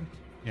the card.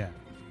 Yeah.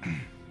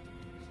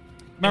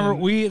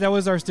 Remember, that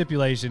was our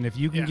stipulation. If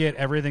you can get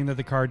everything that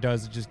the card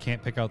does, it just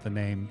can't pick out the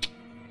name.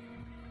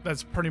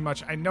 That's pretty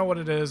much. I know what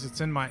it is. It's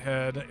in my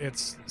head.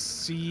 It's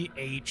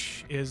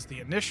CH is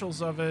the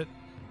initials of it.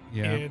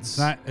 Yeah. It's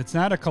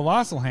not a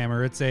colossal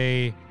hammer. It's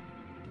a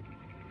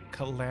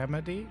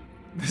calamity.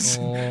 This is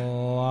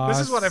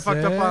what I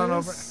fucked up on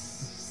over.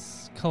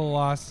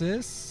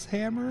 Colossus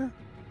hammer.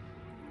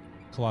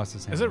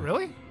 Colossus hammer. Is it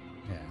really?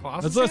 Yeah.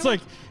 Colossus. It's like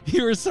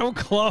you were so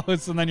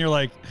close, and then you're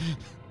like,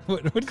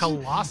 "What?"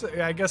 Colossus.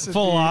 I guess it's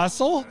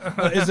colossal.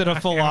 Is it a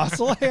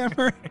colossal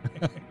hammer?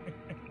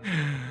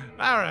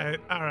 All right.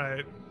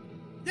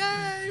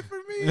 Yay for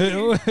me!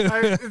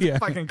 It's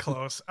fucking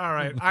close. All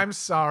right, I'm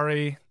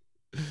sorry,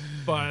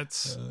 but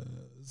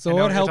so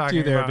what helped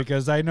you there? About.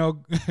 Because I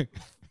know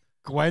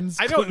Gwen's.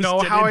 I don't know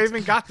how I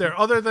even got there,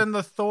 other than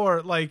the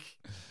Thor, like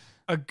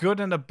a good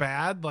and a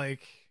bad.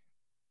 Like,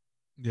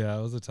 yeah,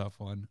 it was a tough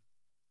one.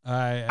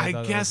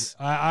 I guess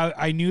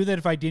I knew that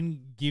if I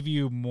didn't give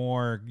you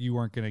more, you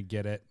weren't gonna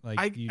get it. Like,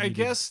 I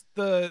guess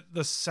the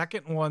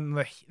second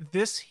one,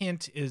 this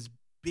hint is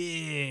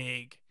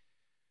big.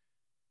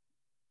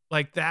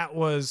 Like, that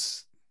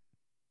was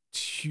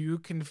too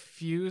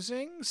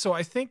confusing. So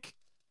I think,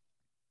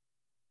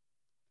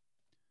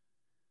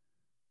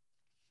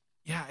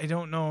 I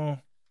don't know.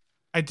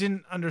 I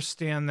didn't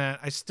understand that.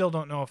 I still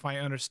don't know if I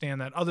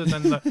understand that, other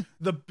than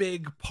the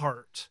big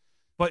part.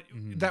 But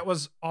that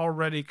was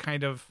already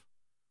kind of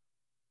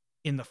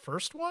in the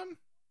first one.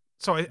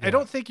 So I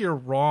don't think you're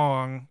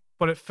wrong,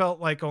 but it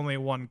felt like only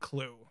one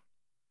clue.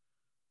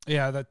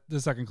 Yeah,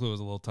 the second clue was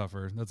a little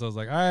tougher. That's why I was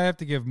like, I have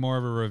to give more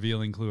of a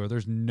revealing clue, or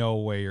there's no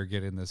way you're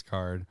getting this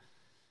card.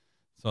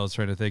 So I was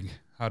trying to think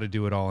how to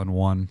do it all in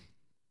one.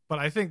 But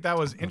I think that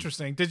was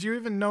interesting. Did you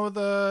even know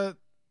the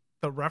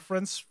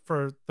reference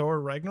for Thor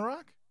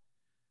Ragnarok?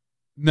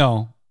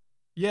 No.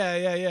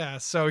 Yeah.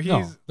 So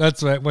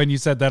that's what, when you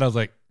said that, I was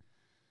like,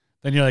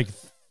 then you're like,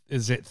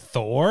 is it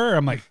Thor?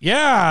 I'm like,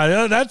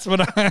 yeah, that's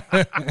what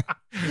I...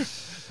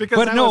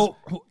 Because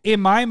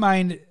in my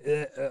mind,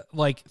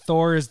 like,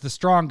 Thor is the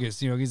strongest.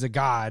 He's a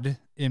god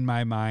in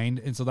my mind,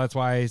 and so that's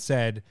why I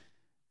said,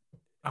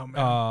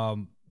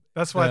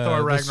 That's why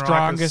Thor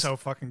Ragnarok is so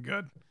fucking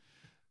good.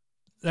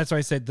 That's why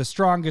I said the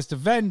strongest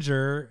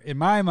Avenger in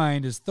my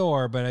mind is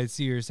Thor, but I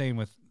see you're saying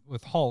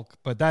with Hulk,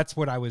 but that's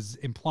what I was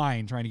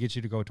implying, trying to get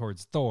you to go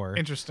towards Thor.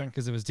 Interesting.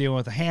 Because it was dealing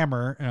with a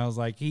hammer, and I was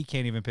like, he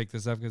can't even pick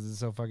this up because it's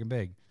so fucking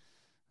big.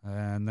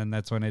 And then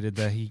that's when I did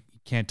he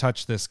can't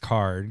touch this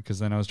card, because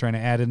then I was trying to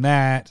add in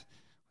that.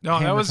 No,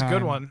 that was a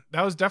good one.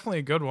 That was definitely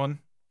a good one,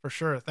 for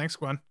sure. Thanks,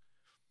 Gwen.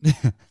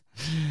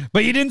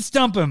 But you didn't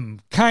stump him,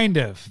 kind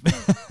of.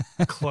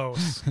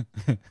 Close.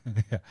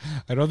 Yeah.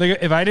 I don't think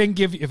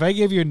if I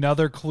gave you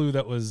another clue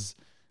that was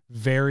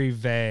very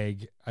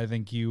vague, I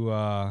think you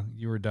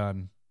were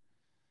done.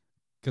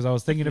 Because I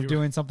was thinking of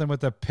doing something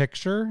with a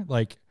picture,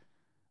 like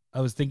I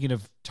was thinking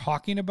of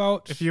talking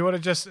about. If you would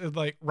have just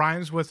like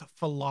rhymes with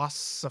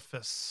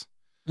philosophus,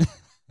 and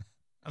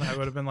I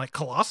would have been like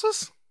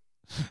Colossus.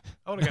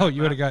 Oh,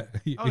 you would have got.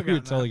 You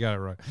totally got it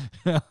right.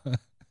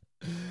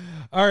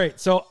 All right,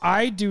 so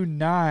I do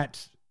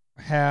not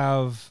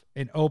have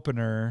an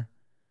opener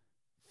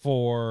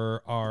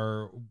for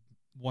our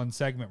one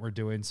segment we're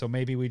doing, so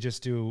maybe we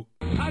just do.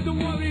 I don't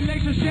want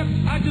relationship.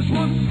 I just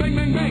want bang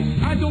bang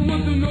bang. I don't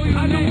want to know you.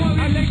 I don't want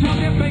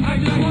relationship. I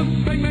just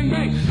want bang bang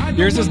bang.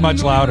 Yours is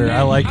much louder.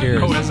 I like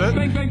yours. Oh, is it?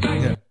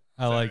 Yeah,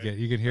 I like it.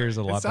 You can hear yours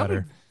a lot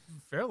better.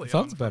 Fairly. It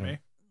sounds better.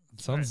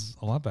 It sounds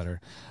a lot better.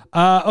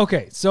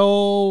 Okay,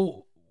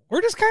 so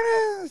we're just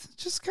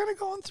kind of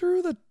going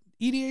through the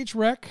EDH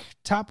Rec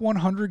top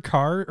 100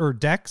 card or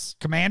decks,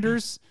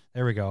 commanders.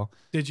 There we go.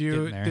 Did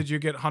you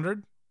get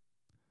 100?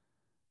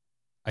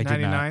 I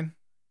 99?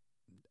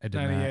 I did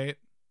 98? Not.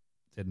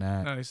 Did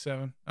not.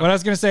 97. What I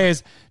was going to say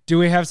is, do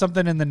we have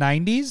something in the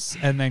 90s?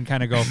 And then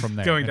kind of go from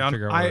there. Going down.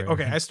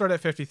 I start at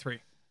 53.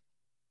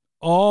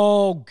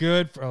 Oh,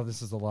 good.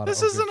 This is a lot.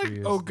 This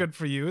isn't good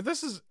for you.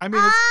 This is, I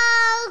mean,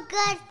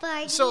 good for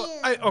you. So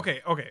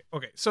okay.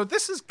 So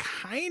this is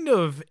kind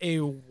of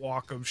a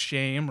walk of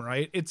shame,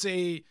 right? It's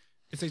a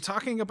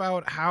talking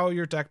about how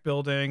your deck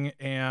building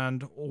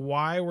and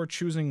why we're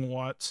choosing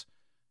what.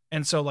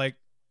 And so like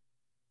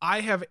I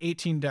have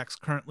 18 decks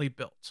currently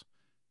built.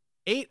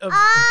 8 of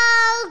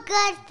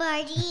good for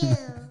you.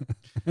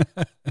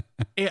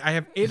 I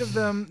have 8 of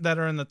them that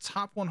are in the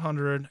top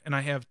 100, and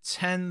I have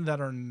 10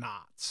 that are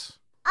not.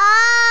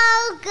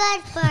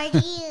 Good for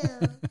you.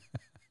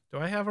 Do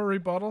I have a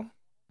rebuttal?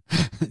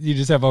 You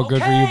just have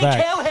good for you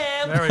back. Kill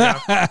him. There we go.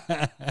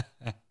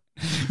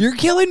 You're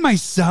killing my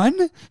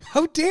son?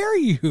 How dare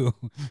you?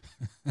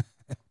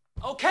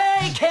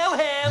 Okay, kill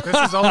him.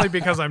 This is only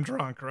because I'm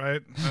drunk,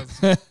 right?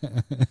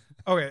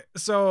 Okay,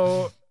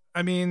 so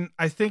I mean,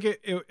 I think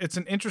it's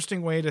an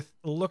interesting way to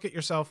look at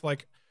yourself.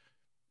 Like,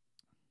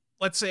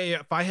 let's say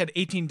if I had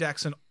 18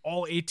 decks and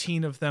all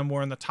 18 of them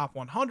were in the top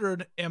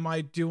 100, am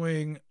I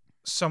doing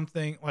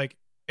something like,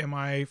 am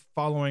I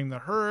following the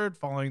herd,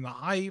 following the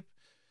hype?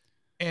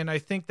 And I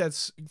think it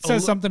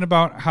says something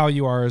about how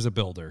you are as a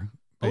builder.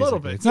 Basically. A little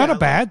bit. It's not a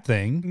bad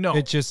thing. No.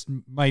 It just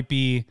might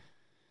be,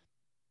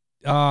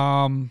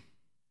 I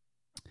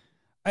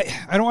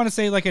don't want to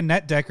say like a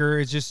net decker.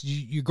 It's just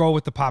you go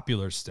with the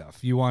popular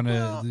stuff. You want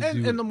to,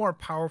 and the more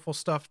powerful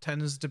stuff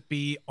tends to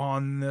be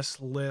on this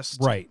list,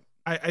 right?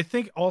 I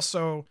think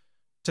also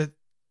to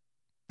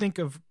think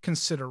of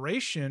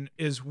consideration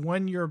is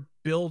when you're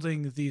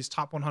building these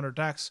top 100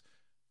 decks,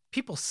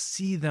 people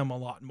see them a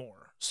lot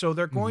more, so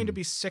they're going to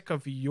be sick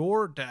of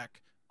your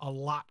deck a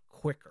lot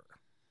quicker.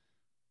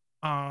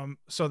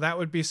 So that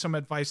would be some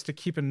advice to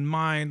keep in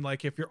mind.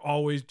 Like if you're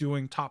always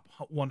doing top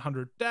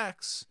 100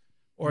 decks.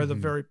 Or the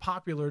very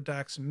popular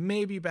decks,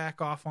 maybe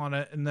back off on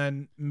it, and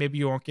then maybe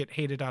you won't get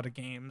hated out of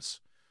games.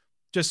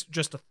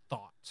 Just a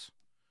thought.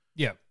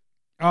 Yeah.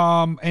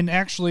 And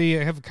actually,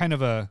 I have kind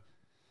of a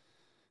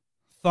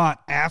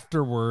thought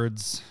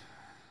afterwards,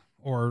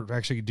 or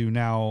actually do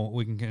now.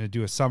 We can kind of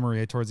do a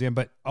summary towards the end.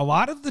 But a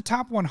lot of the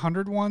top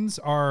 100 ones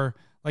are,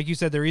 like you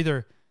said, they're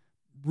either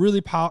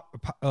really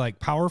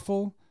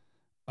powerful,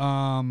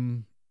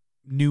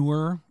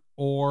 newer,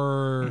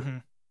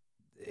 or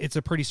it's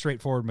a pretty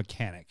straightforward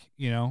mechanic,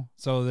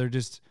 so they're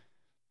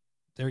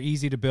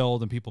easy to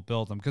build and people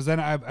build them. Because then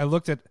I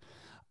looked at,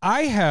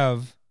 I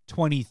have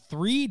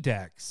 23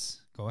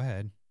 decks. Go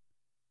ahead.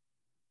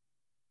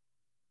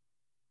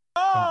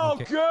 Oh,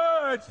 okay.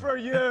 Good for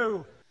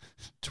you.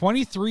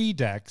 23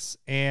 decks,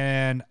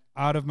 and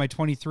out of my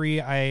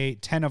 23,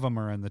 10 of them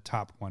are in the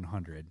top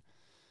 100.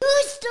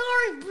 True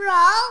story, bro.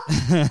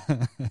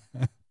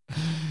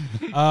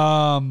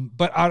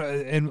 But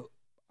and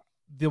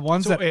the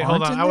ones that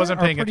hold on, I wasn't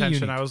paying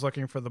attention. Unique. I was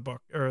looking for the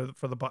book or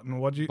for the button.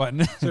 What'd you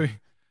button? So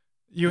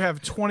you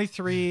have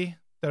 23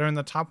 that are in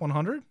the top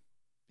 100.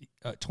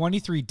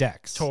 23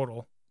 decks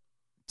total.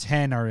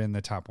 10 are in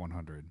the top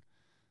 100.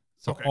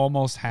 So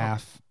almost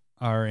half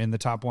are in the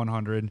top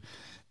 100.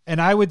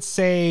 And I would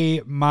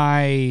say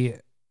my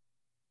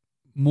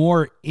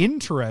more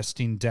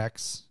interesting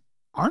decks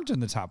aren't in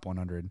the top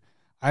 100.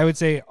 I would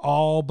say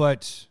all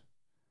but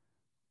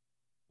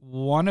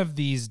one of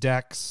these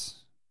decks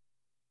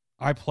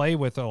I play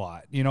with a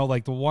lot.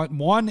 Like the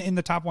one in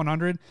the top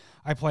 100,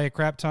 I play a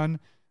crap ton.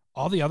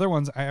 all the other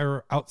ones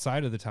are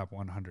outside of the top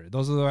 100.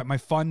 Those are my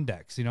fun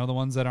decks, the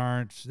ones that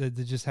aren't, that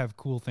just have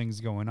cool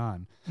things going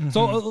on.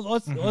 So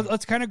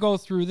let's kind of go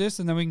through this,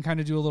 and then we can kind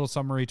of do a little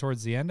summary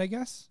towards the end, I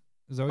guess.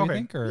 Is that what you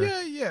think? Or?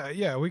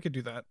 Yeah, we could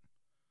do that.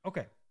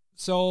 Okay.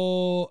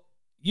 So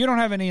you don't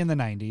have any in the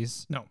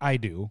 90s. No. I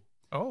do.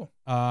 Oh.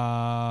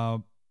 I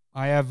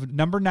have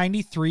number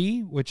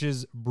 93, which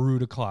is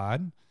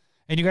Brudiclad.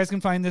 And you guys can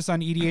find this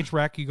on EDH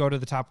Rec. You go to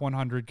the top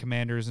 100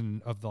 commanders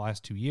of the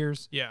last 2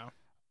 years. Yeah.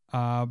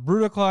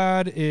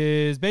 Brudiclad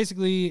is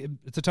basically,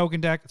 it's a token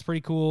deck. It's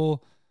pretty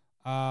cool.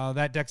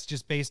 That deck's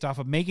just based off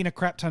of making a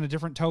crap ton of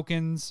different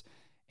tokens.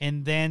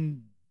 And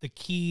then the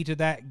key to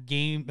that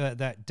game,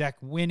 that deck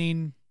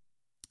winning,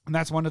 and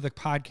that's one of the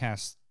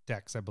podcast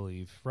decks, I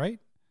believe, right?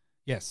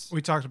 Yes.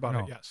 We talked about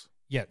it, yes.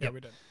 Yeah,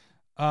 we did.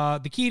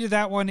 The key to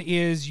that one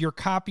is you're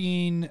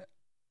copying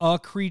a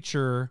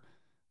creature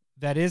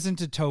that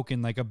isn't a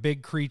token, like a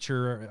big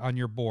creature on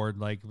your board,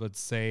 like let's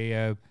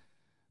say,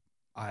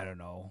 I don't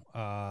know,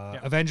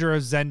 Avenger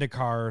of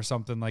Zendikar or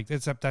something like that,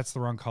 except that's the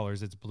wrong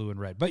colors. It's blue and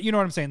red. But you know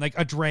what I'm saying? Like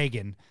a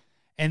dragon.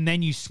 And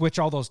then you switch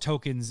all those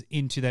tokens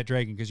into that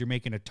dragon because you're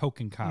making a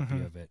token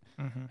copy of it.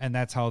 And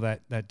that's how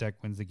that deck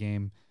wins the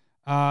game.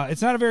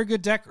 It's not a very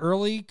good deck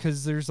early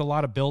because there's a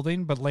lot of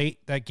building, but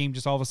late, that game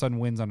just all of a sudden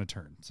wins on a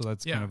turn. So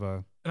that's kind of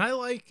a... And I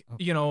like,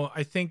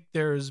 I think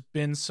there's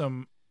been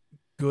some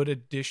good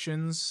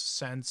additions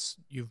since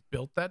you've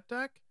built that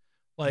deck.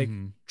 Like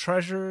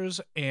treasures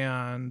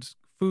and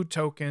food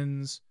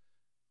tokens.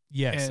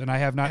 Yes, and I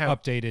have not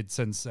updated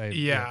since I...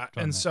 Yeah,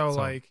 and so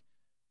like...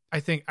 I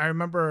think I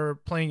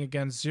remember playing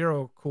against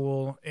Zero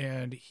Cool,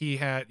 and he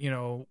had,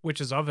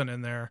 Witch's Oven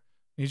in there.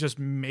 He's just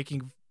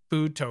making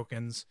food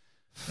tokens.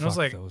 And I was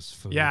like,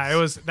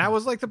 that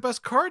was like the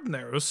best card in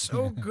there. It was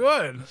so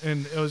good.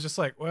 And it was just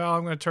like, well,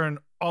 I'm going to turn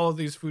all of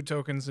these food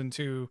tokens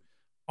into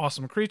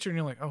awesome creature. And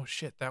you're like, oh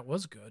shit, that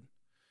was good.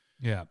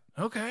 Yeah.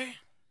 Okay.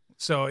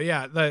 So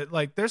yeah,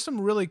 there's some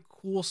really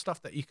cool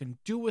stuff that you can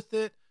do with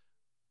it.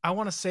 I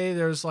want to say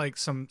there's like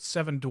some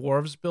Seven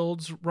Dwarves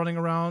builds running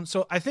around.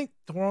 So I think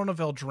Throne of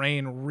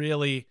Eldraine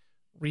really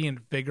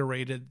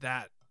reinvigorated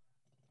that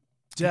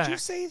deck. Did you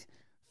say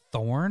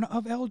Thorn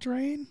of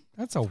Eldraine?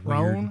 That's a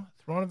Throne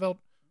of Eldraine.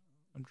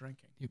 I'm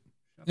drinking.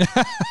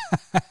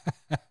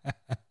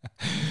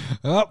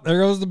 Oh,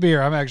 there goes the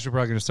beer. I'm actually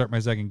probably going to start my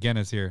second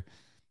Guinness here.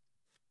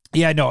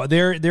 Yeah, no,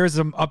 there's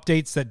some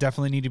updates that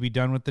definitely need to be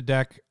done with the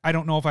deck. I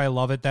don't know if I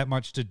love it that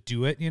much to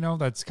do it.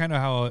 That's kind of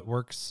how it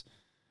works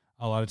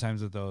a lot of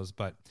times with those.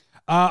 But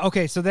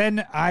okay, so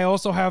then I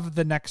also have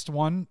the next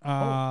one.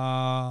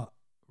 Number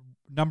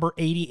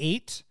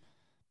 88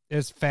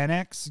 is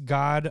Fanax,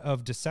 God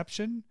of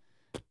Deception.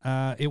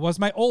 It was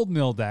my old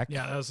mill deck.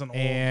 Yeah, that was an old.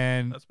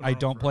 And I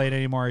don't play it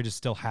anymore. I just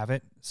still have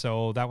it.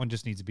 So that one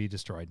just needs to be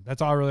destroyed.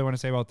 That's all I really want to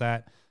say about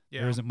that.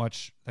 Yeah. There isn't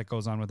much that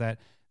goes on with that.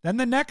 Then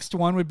the next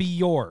one would be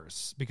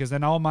yours, because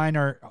then all mine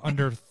are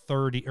under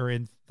 30 or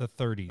in the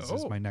 30s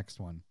is my next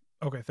one.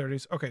 Okay,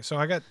 30s. Okay, so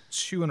I got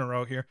 2 in a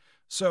row here.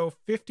 So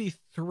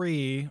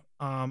 53,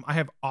 I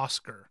have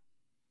Oscar.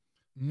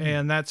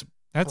 And that's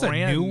a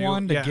new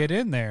one to get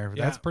in there.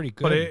 Yeah, that's pretty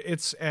good. But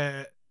it's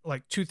at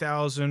like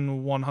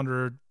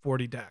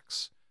 2,140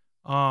 decks.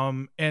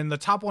 And the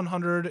top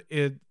 100,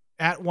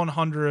 at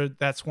 100,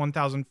 that's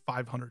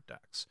 1,500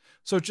 decks.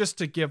 So just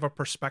to give a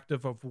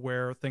perspective of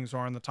where things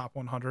are in the top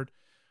 100.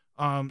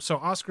 So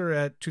Oscar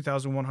at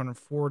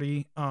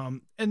 2,140.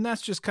 And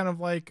that's just kind of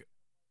like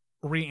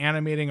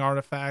reanimating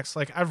artifacts.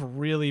 Like I've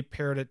really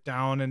pared it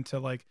down into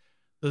like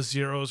the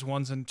 0s,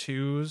 1s, and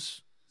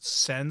 2s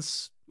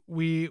since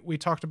we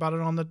talked about it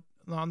on the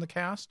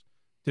cast.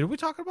 Did we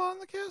talk about it on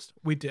the cast?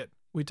 We did.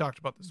 We talked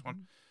about this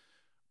one.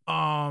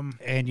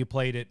 And you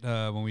played it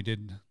when we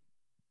did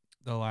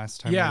the last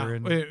time we were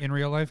in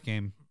real life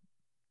game.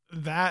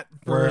 That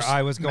where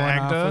I was going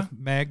off with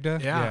Magda.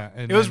 Yeah.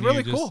 And it was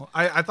really cool.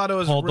 I thought it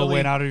was pulled really... the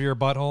wind out of your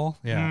butthole.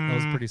 Yeah, that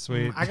was pretty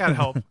sweet. I got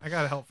help.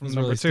 From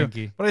number really 2.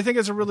 Stinky. But I think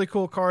it's a really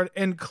cool card,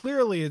 and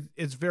clearly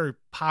it's very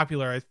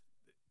popular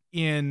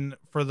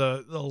for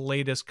the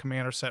latest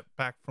commander set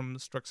back from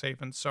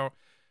Strixhaven. So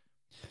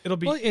it'll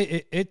be. Well,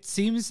 it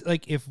seems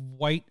like if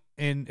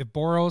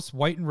Boros,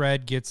 white and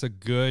red gets a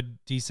good,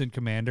 decent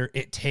commander,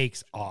 it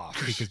takes off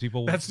because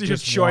people that's your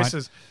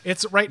choices.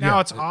 It's right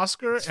now. It's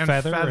Oscar and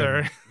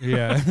Feather.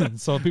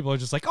 So people are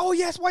just like, oh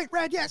yes, white,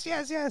 red, yes.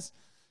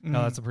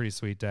 No, that's a pretty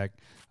sweet deck.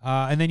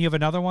 And then you have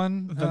another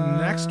one. The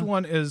next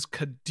one is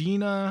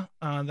Kadena.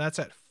 That's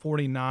at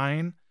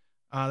 49.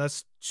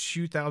 That's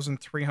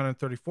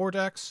 2,334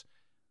 decks.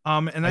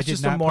 And that's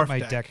just a morph my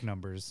deck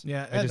numbers.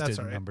 Yeah, I just that's did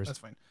all right. Numbers. That's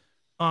fine.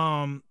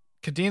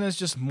 Kadena is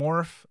just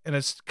morph, and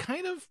it's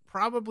kind of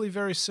probably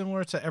very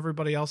similar to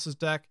everybody else's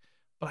deck,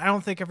 but I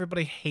don't think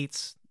everybody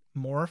hates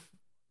morph,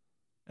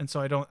 and so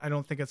I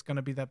don't think it's going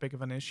to be that big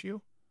of an issue.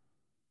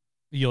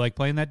 You like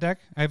playing that deck?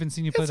 I haven't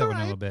seen you play that one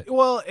in a little bit.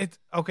 Well,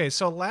 okay.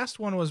 So last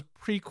one was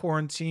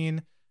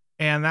pre-quarantine,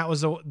 and that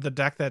was the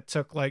deck that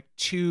took like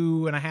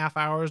 2.5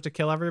 hours to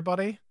kill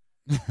everybody,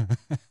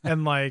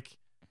 and like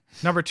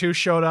Number 2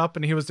 showed up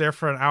and he was there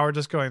for an hour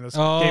just going, this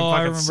game Oh, fucking I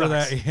remember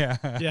sucks. that.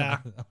 Yeah. Yeah.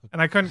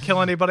 And I couldn't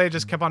kill anybody. I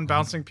just kept on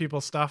bouncing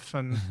people's stuff.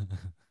 And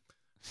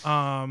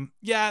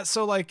yeah,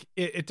 so like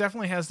it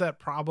definitely has that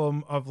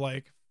problem of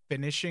like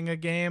finishing a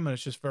game, and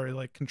it's just very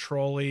like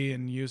control-y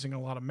and using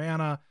a lot of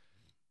mana.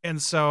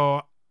 And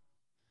so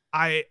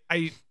I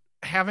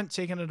haven't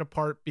taken it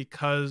apart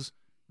because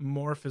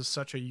Morph is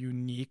such a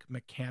unique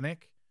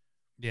mechanic.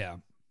 Yeah.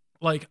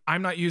 Like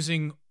I'm not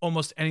using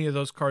almost any of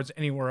those cards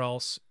anywhere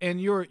else.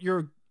 And you're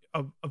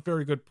a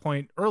very good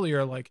point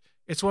earlier. Like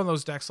it's one of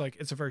those decks, like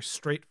it's a very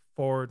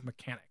straightforward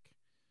mechanic.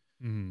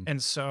 Mm-hmm.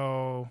 And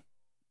so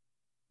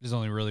There's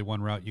only really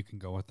one route you can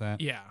go with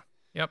that. yeah.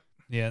 Yep.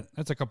 Yeah,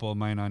 that's a couple of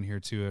mine on here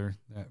too.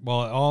 Well,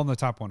 all in the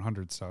top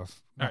 100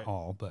 stuff. Not Right.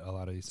 all, but a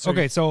lot of these. So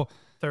Okay, so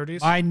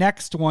 30s. my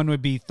next one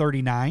would be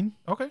 39,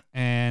 Okay.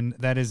 and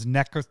that is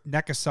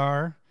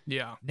Nekusar.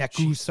 Yeah.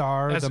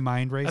 Nekusar, That's- the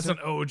Mind Racer. That's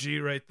an OG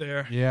right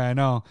there. Yeah, I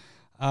know.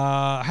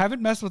 I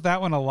haven't messed with that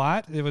one a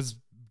lot. It was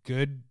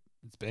good.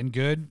 It's been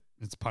good.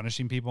 It's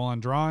punishing people on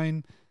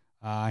drawing.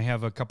 I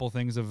have a couple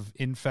things of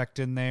Infect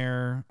in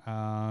there.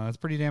 It's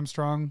pretty damn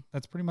strong.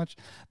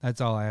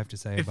 That's all I have to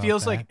say It about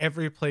feels that. like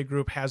every play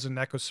group has a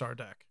Nekosar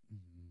deck.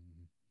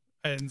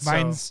 And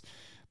so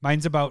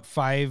Mine's about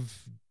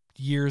 5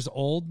 years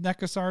old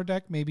Nekusar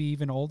deck, maybe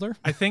even older.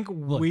 I think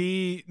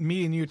me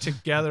and you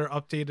together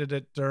updated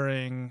it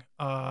during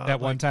That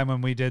one time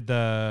when we did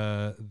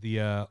the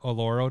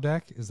Oloro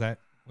deck. Is that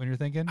when you're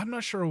thinking? I'm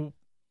not sure.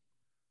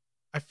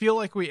 I feel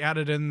like we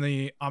added in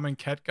the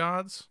Amonkhet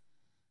gods.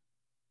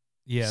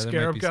 Yeah, there might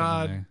Scarab be some in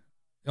God, there.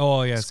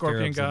 Oh yeah,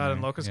 Scorpion Scarab's in God, there.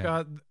 and Locust Yeah.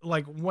 God.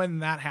 Like when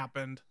that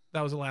happened,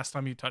 that was the last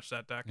time you touched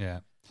that deck. Yeah.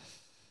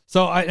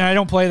 So I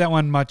don't play that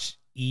one much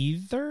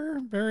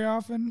either very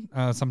often.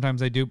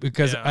 Sometimes I do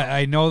because Yeah.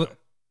 I know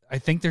I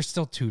think there's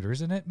still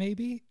tutors in it.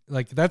 Maybe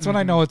like that's when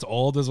I know it's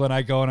old is when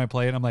I go and I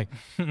play it. And I'm like,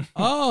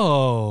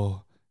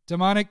 oh,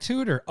 demonic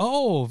tutor.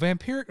 Oh,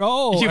 vampiric.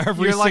 Oh,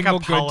 every You're like single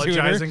good tutor.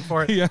 apologizing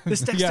for it. Yeah,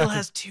 This deck yeah. still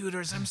has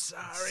tutors. I'm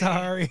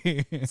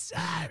sorry.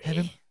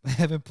 Sorry.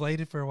 haven't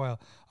played it for a while.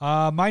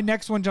 My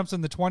next one jumps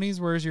in the 20s.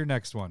 Where's your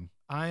next one?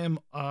 I am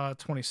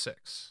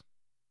 26.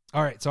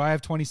 All right, so I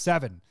have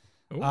 27.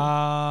 Ooh.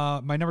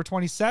 My number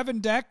 27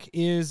 deck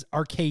is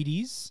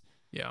Arcades,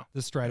 Yeah.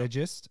 the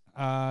strategist.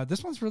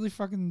 This one's really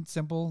fucking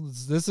simple.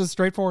 This is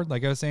straightforward,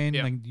 like I was saying,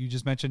 Yeah. like you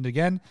just mentioned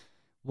again.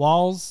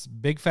 Walls,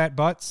 big fat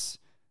butts,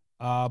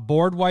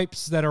 board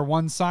wipes that are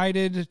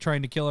one-sided,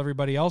 trying to kill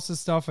everybody else's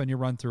stuff, and you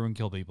run through and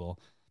kill people.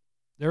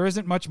 There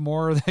isn't much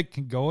more that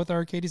can go with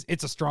Arcades.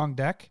 It's a strong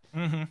deck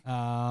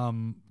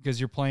because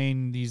you're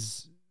playing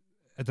these,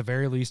 at the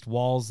very least,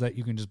 walls that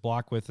you can just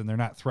block with, and they're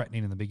not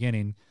threatening in the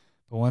beginning.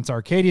 But once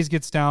Arcades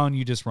gets down,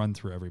 you just run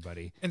through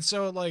everybody. And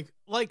so like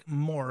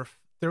Morph,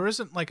 there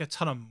isn't like a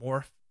ton of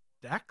Morph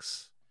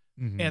decks,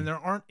 and there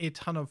aren't a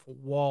ton of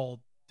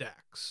wall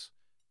decks.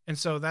 And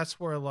so that's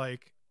where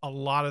like a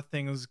lot of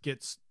things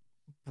gets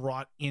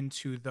brought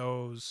into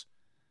those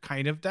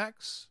kind of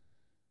decks.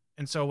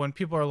 And so when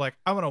people are like,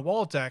 I want a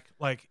wall deck,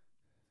 like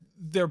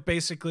they're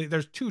basically,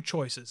 there's two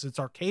choices. It's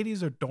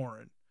Arcades or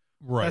Doran.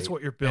 Right. That's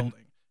what you're building.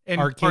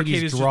 And Arcades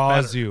is just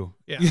draws better. you.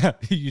 Yeah.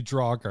 You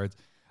draw cards.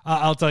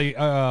 I'll tell you,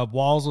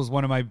 Walls was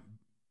one of my,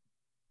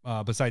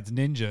 besides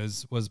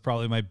Ninjas, was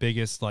probably my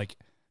biggest like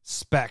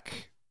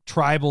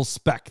tribal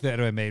spec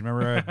that I made.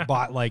 Remember I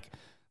bought like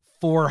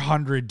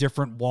 400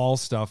 different wall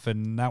stuff,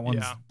 and that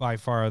one's by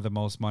far the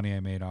most money I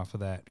made off of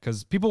that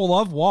because people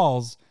love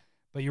walls,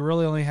 but you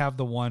really only have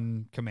the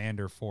one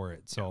commander for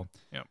it. So,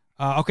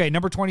 okay,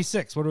 number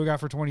 26. What do we got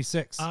for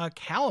 26?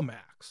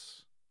 Calamax.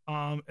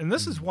 And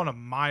this is one of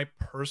my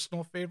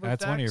personal favorite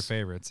That's decks. one of your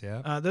favorites,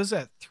 yeah. This is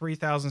at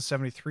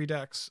 3,073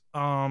 decks.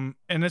 And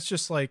it's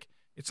just like,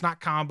 it's not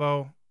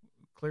combo,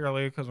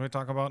 clearly, because we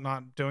talk about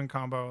not doing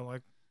combo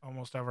like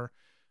almost ever.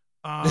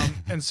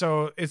 And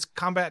so it's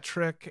combat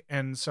trick,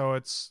 and so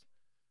it's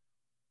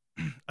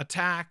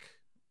attack,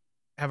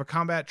 have a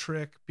combat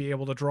trick, be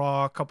able to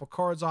draw a couple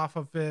cards off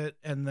of it,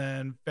 and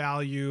then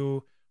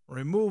value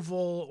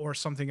removal or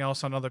something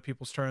else on other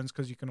people's turns,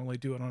 because you can only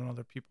do it on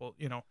other people,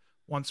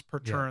 once per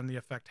turn the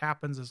effect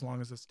happens as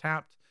long as it's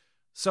tapped.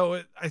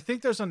 So I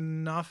think there's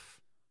enough.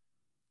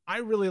 I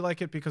really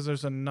like it because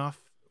there's enough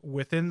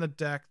within the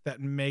deck that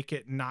make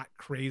it not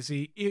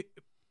crazy.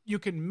 You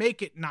can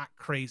make it not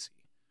crazy,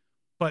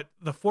 but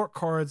the fork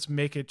cards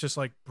make it just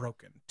like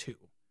broken too.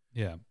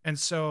 Yeah. And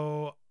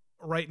so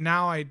right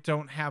now I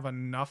don't have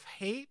enough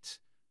hate,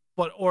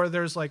 or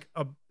there's like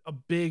a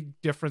big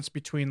difference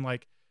between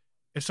like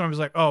if somebody's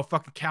like, oh,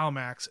 fucking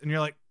Calamax, and you're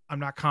like, I'm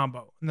not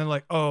combo. And then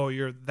like, oh,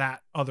 you're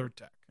that other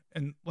deck.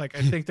 And like,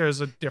 I think there's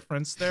a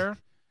difference there.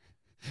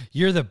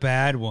 You're the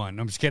bad one.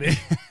 I'm just kidding.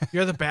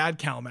 You're the bad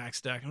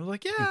Calamax deck. And I was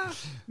like, yeah,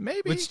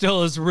 maybe. Which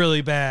still is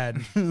really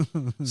bad.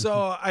 So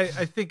I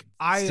think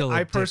Still a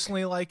I dick.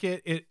 personally like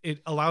it. It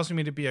allows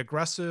me to be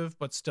aggressive,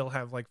 but still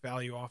have like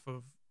value off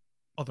of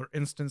other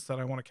instants that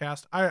I want to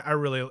cast. I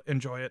really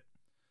enjoy it.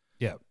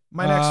 Yeah.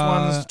 My next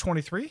one is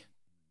 23.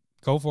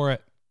 Go for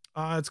it.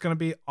 It's going to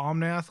be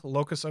Omnath,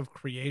 Locus of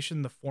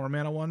Creation, the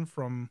 4-mana one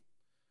from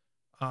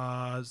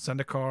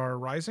Zendikar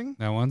Rising.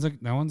 That one's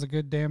a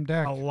good damn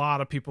deck. A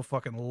lot of people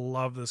fucking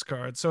love this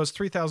card. So it's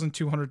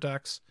 3,200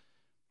 decks.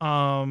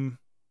 And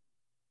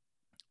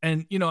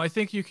I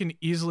think you can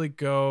easily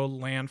go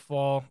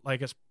landfall.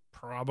 Like it's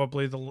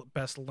probably the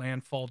best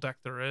landfall deck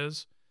there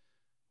is.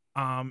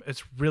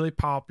 It's really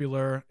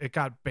popular. It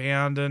got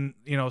banned in,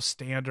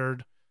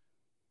 standard.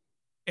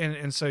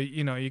 And so,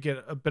 you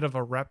get a bit of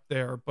a rep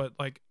there, but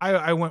like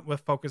I went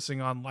with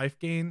focusing on life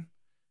gain,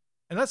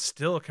 and that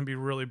still can be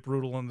really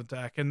brutal in the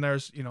deck. And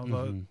there's,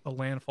 the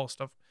landfall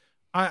stuff.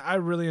 I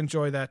really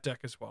enjoy that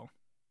deck as well.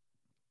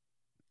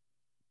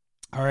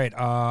 All right.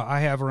 I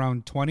have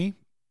around 20.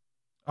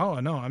 Oh,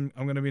 no, I'm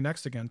going to be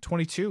next again.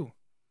 22.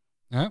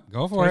 Yeah,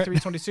 go for 23,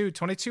 it. 22.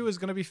 22 is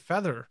going to be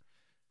Feather.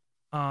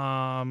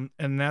 And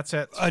that's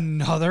at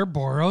another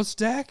Boros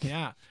deck.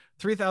 Yeah.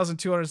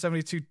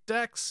 3,272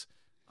 decks.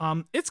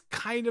 It's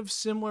kind of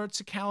similar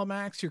to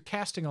Calamax. You're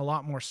casting a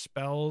lot more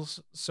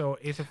spells. So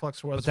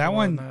Aetherflux was that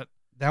one.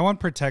 That one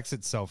protects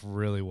itself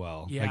really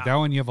well. Yeah. Like that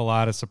one, you have a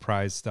lot of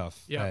surprise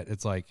stuff. Yeah. That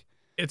it's like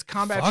it's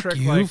combat fuck trick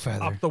you, like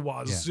Feather. up the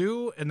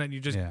wazoo, and then you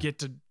just get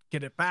to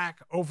get it back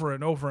over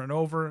and over and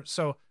over.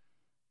 So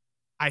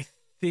I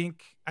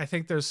think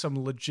there's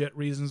some legit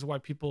reasons why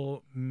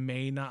people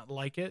may not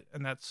like it,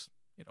 and that's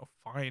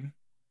fine.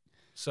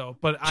 So,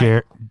 but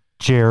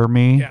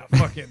Jeremy, yeah,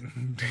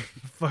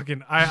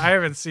 fucking. I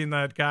haven't seen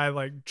that guy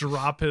like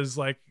drop his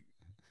like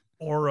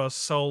aura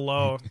so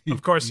low.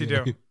 Of course you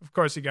do. Of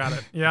course you got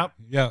it. Yep.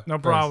 Yeah. No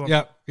problem.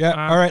 Yep.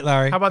 Yeah. All right,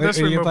 Larry. How about this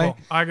Are you removal?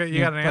 play? You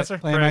got an answer?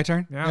 Play my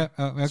turn? Yeah.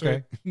 Oh,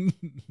 okay.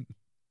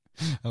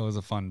 That was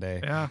a fun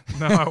day. Yeah.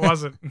 No, I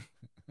wasn't.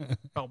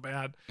 Felt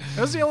bad. It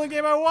was the only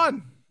game I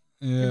won.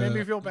 Yeah. It made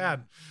me feel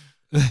bad.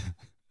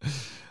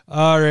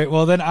 All right.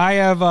 Well, then I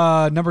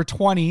have number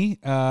 20,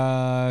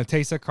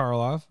 Teysa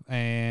Karlov,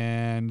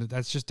 and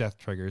that's just death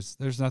triggers.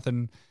 There's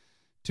nothing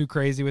too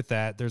crazy with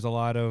that. There's a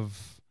lot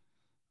of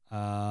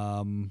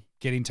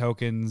getting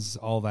tokens,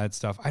 all that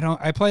stuff.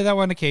 I play that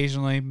one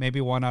occasionally,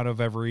 maybe one out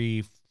of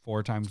every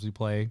 4 times we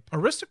play.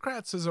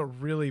 Aristocrats is a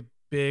really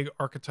big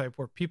archetype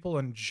where people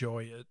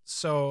enjoy it.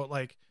 So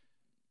like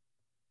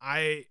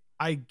I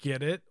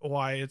get it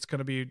why it's going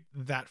to be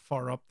that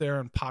far up there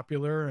and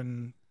popular,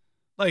 and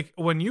like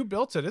when you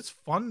built it, it's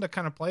fun to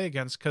kind of play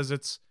against because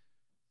it's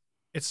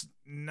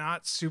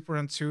not super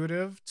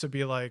intuitive to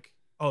be like,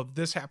 oh,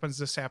 this happens,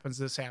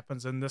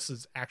 and this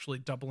is actually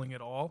doubling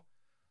it all.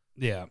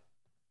 Yeah.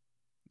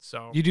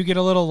 So you do get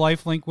a little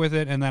life link with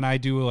it, and then I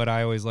do what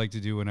I always like to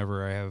do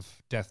whenever I have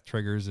death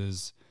triggers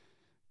is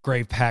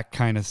Grave Pack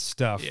kind of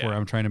stuff where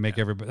I'm trying to make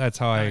everybody. That's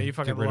how I get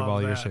rid of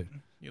all your shit.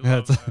 You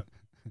love that.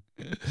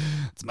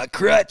 It's my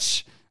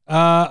crutch.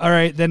 All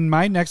right, then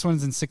my next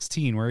one's in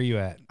 16. Where are you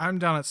at? I'm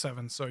down at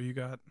 7, so you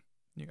got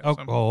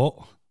some.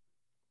 Oh.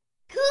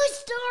 Cool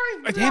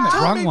story, bro. Damn it,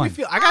 wrong one.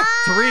 I got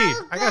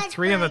 3. I got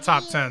 3 in the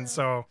top 10,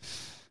 so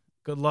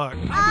good luck.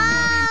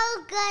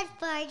 Oh, good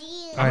for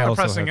you. I'm not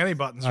pressing any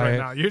buttons right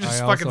now. You're just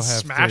fucking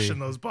smashing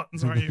those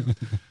buttons, aren't you?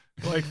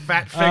 Like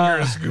fat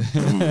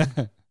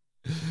fingers.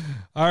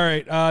 All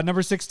right,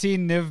 number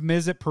 16, Niv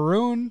Mizzet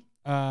Perun.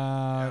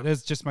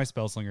 That's just my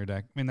Spellslinger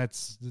deck. I mean,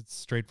 it's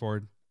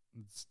straightforward.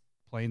 It's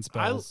plain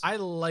spells. I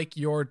like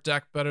your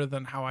deck better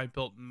than how I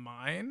built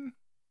mine.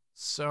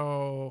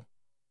 So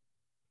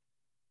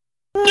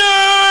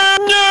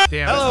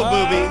damn. Hello,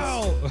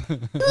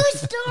 boobies. Cool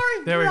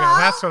story, There we go. bro.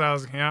 That's what I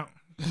was. Yeah.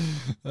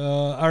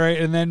 All right,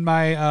 and then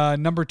my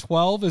number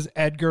 12 is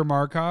Edgar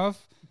Markov.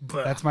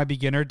 Blech. That's my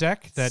beginner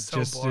deck. That So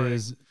just boring.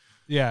 is.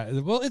 Yeah,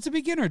 well, it's a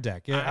beginner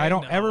deck. I I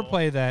don't ever know.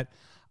 play that.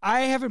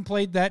 I haven't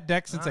played that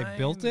deck since I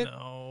built it,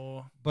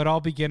 No. but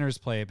all beginners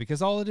play it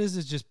because all it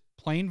is just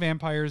plain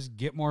vampires,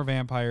 get more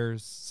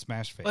vampires,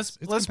 smash face. Let's It's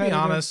be competitive.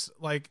 honest.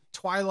 Like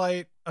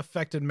Twilight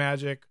affected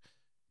Magic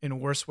in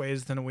worse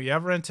ways than we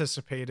ever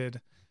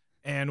anticipated,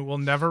 and we'll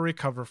never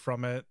recover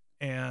from it.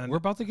 And We're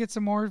about to get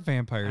some more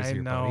vampires I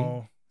here,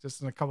 know,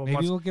 just in a couple buddy. Maybe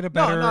months. we'll get a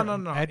better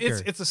No.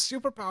 Edgar. It's a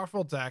super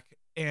powerful deck,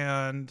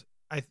 and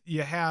you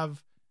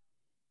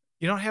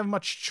don't have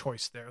much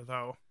choice there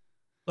though.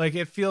 Like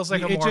it feels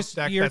like a morph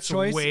deck your that's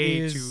choice way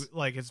is- too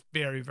like it's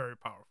very, very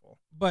powerful.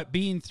 But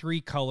being 3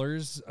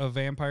 colors of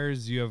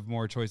vampires, you have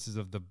more choices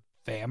of the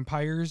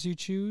vampires you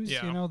choose.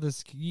 Yeah. You know,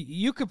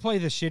 you could play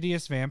the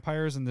shittiest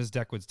vampires and this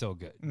deck would still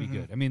be Mhm.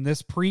 good. I mean,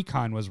 this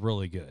precon was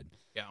really good.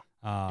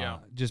 Yeah.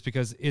 Just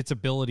because its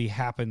ability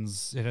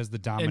happens, it has the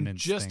dominance. And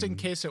just thing, in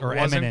case it or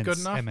wasn't eminence, good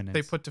enough, eminence.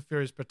 they put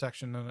Teferi's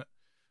Protection in it.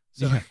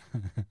 So Yeah.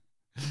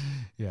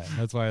 Yeah,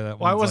 that's why that.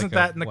 why one's wasn't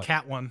like that in the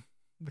cat one?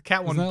 The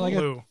cat one Isn't that like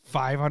blue. a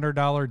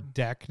 $500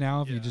 deck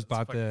now if Yeah, you just it's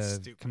bought fucking the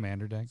stupid.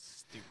 commander deck?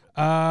 Stupid.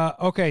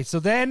 Okay, so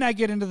then I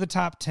get into the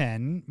top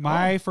 10.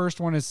 My first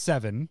one is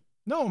 7.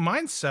 No,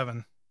 mine's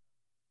 7.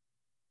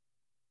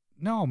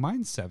 No,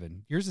 mine's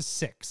 7. Yours is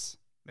 6.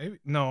 Maybe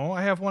no,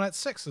 I have one at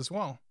 6 as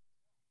well.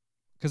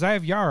 Because I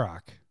have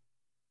Yarok.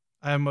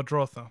 I have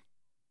Madrotha.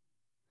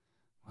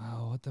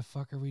 Wow, what the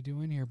fuck are we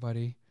doing here,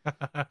 buddy?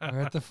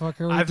 What the fuck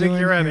are we doing I think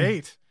you're at here?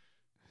 8.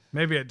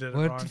 Maybe I did it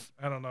What wrong.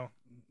 I don't know.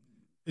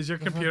 Is your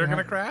the fuck computer gonna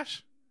happened?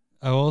 crash?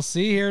 We'll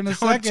see here in a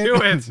Don't second.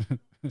 do it.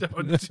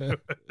 Don't do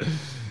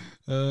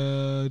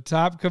it.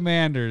 Top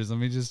commanders. Let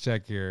me just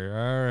check here.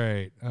 All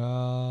right.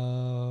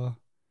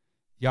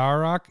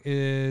 Yarok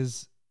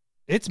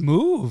it's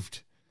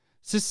moved.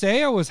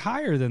 Sasea was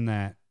higher than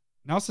that.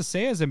 Now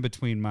Sasea's in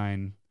between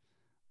mine.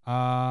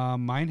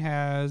 Mine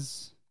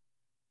has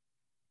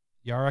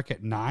Yarok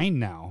at 9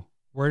 now.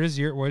 What is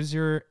your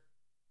 7?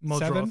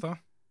 Muldrotha.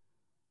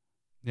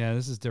 Yeah,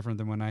 this is different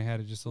than when I had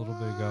it just a little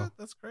bit ago.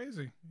 That's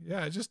crazy.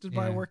 Yeah, I just did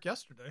my work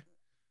yesterday.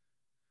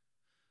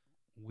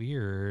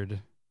 Weird.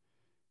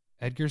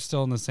 Edgar's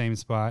still in the same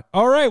spot.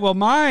 All right, well,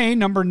 mine,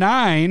 number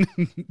 9.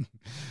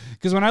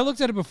 Because when I looked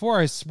at it before,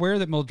 I swear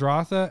that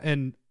Muldrotha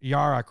and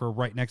Yarok were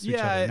right next to each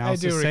other. Now I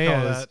do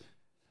recall that.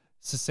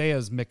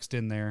 Sasea's mixed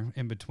in there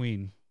in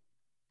between.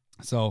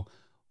 So,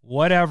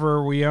 we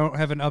don't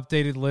have an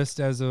updated list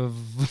as of...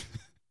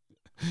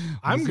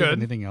 I'm good.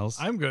 Anything else?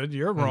 I'm good.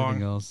 You're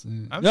wrong.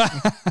 Anything else?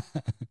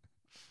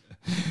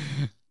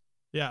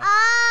 Yeah.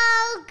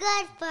 Oh,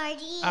 good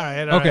birdie. All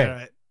right.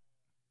 Okay.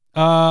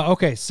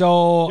 Okay,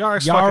 so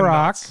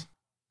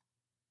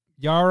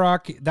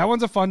Yarok, that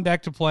one's a fun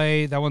deck to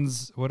play. That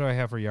one's, what do I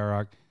have for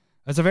Yarok?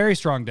 That's a very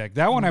strong deck.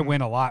 That one I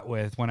win a lot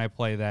with when I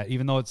play that,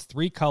 even though it's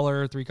 3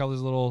 colors a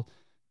little,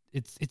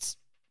 it's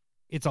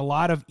a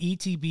lot of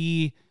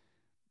ETB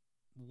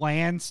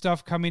land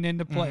stuff coming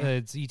into play.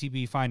 It's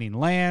ETB finding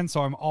land,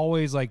 so I'm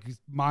always like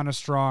mana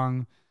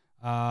strong,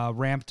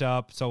 ramped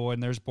up. So when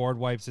there's board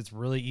wipes, it's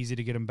really easy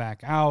to get them back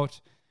out.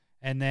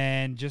 And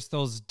then just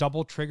those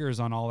double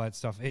triggers on all that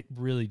stuff, it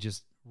really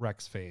just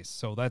wrecks face.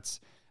 So that's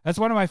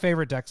one of my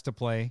favorite decks to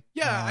play.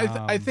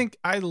 Yeah, I think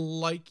I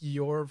like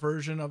your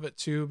version of it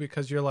too,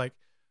 because you're like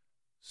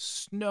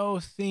snow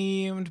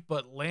themed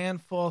but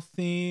landfall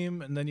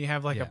theme, and then you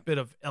have like a bit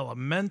of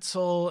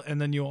elemental,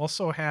 and then you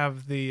also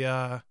have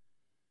the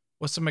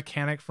what's the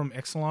mechanic from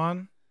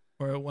Ixalan,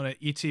 where when it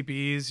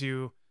ETBs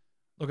you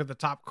look at the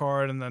top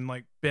card and then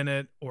like bin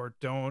it or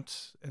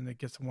don't, and it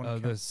gets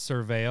one. The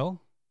Surveil.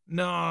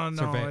 No,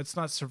 it's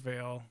not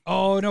Surveil.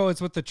 Oh no,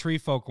 it's what the tree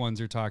folk ones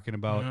you're talking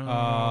about.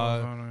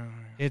 No.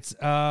 It's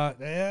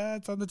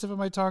it's on the tip of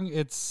my tongue.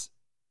 It's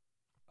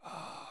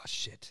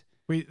shit.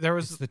 There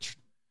was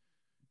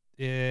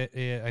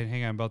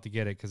hang on, I'm about to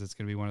get it because it's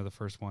gonna be one of the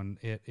first one.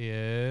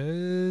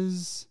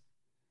 It's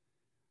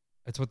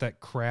what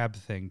that crab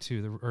thing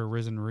too, the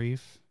Arisen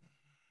Reef.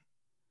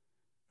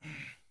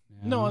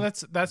 No,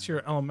 that's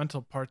your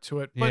elemental part to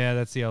it. But, yeah,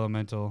 that's the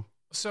elemental.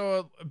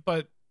 So,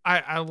 but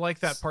I like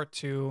that part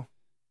too.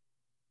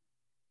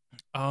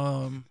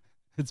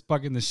 It's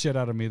bugging the shit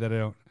out of me that I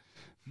don't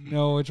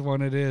know which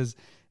one it is.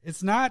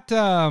 It's not.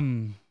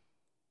 I'm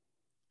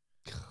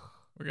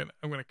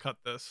gonna cut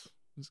this.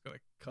 I'm just gonna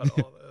cut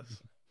all of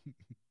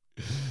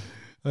this.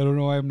 I don't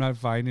know why I'm not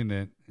finding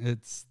it.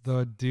 It's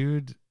the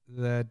dude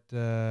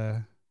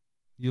that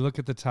you look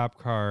at the top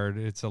card.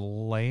 It's a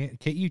land.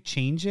 Can't you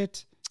change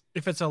it?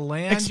 If it's a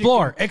land,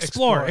 explore. I didn't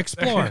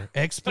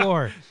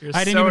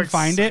even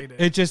find it.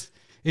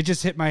 It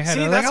just hit my head.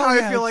 See, that's how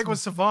I feel like with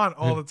Savant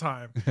all the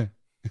time.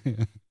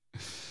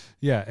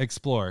 Yeah,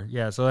 explore.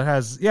 Yeah, so it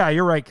has. Yeah,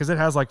 you're right, because it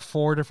has like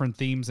 4 different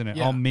themes in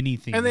it, all mini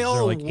themes, and they all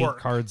They're like work.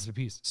 8 cards a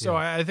piece. So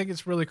I think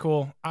it's really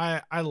cool.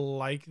 I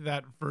like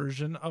that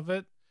version of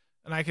it,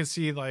 and I can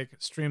see like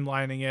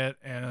streamlining it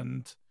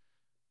and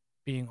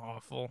being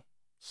awful.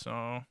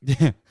 So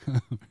yeah.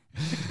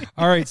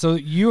 All right, so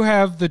you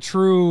have the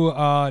true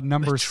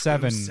number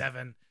 7.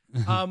 7.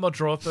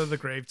 Muldrotha, the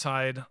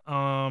Gravetide.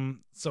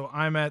 So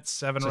I'm at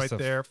 7 Just right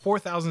there.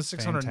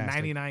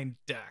 4,699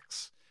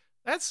 decks.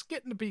 That's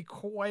getting to be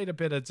quite a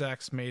bit of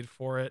decks made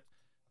for it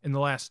in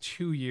the last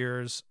 2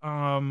 years.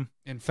 In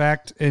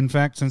fact,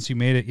 since you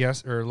made it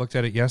looked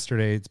at it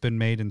yesterday, it's been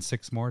made in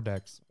 6 more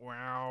decks.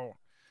 Wow.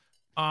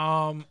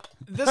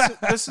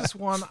 This is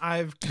one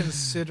I've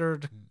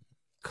considered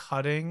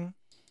cutting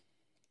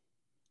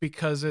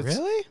because it's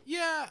really,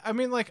 yeah. I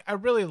mean, like I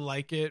really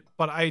like it,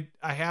 but I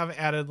have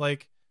added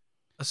like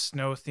a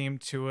snow theme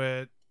to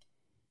it,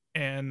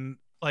 and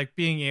like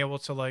being able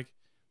to like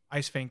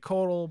Ice Vein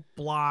Coatl,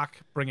 block,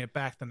 bring it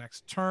back the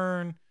next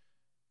turn.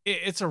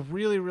 It's a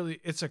really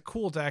it's a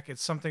cool deck.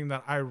 It's something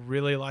that I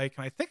really like,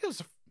 and I think it was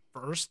the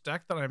first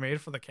deck that I made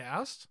for the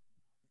cast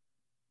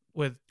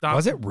with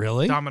was it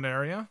really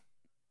Dominaria?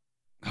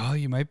 Oh,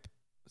 you might.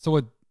 So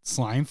would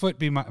Slimefoot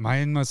be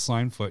mine? Was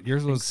Slimefoot?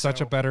 Yours was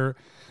such a better.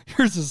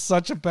 Yours is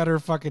such a better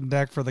fucking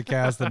deck for the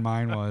cast than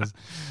mine was.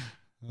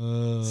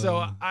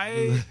 So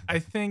I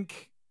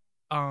think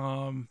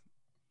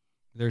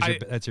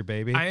that's your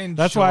baby.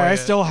 That's why I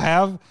still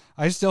have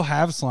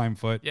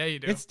Slimefoot. Yeah, you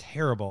do. It's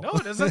terrible. No,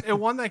 it isn't. It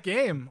won that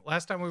game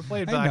last time we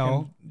played back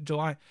in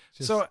July.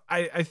 So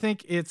I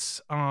think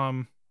it's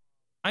I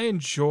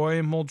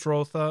enjoy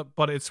Muldrotha,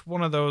 but it's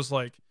one of those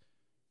like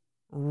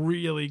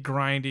really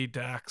grindy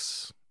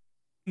decks.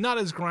 Not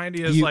as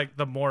grindy as like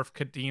the Morph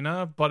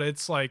Kadena, but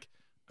it's like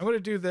I'm going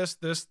to do this,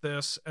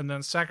 and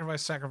then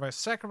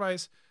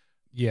sacrifice.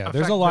 Yeah,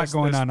 there's a lot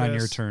going on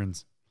your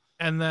turns.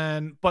 And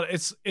then, but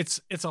it's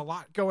a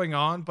lot going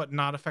on, but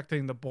not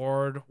affecting the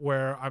board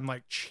where I'm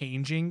like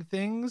changing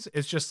things.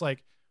 It's just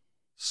like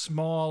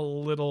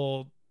small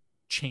little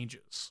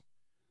changes.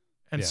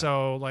 And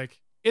so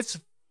like it's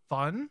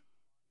fun.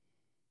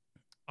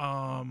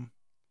 But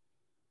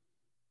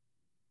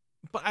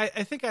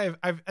I think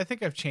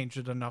I've changed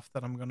it enough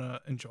that I'm gonna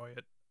enjoy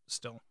it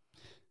still.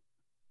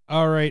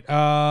 All right.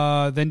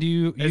 Then do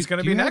you? It's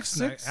gonna be next.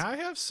 6? I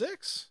have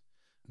 6.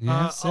 You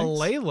have 6?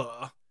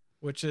 Alayla,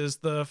 which is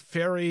the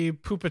fairy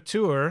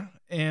poopateur,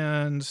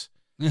 and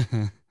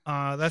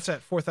that's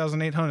at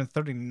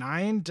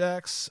 4,839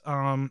 decks.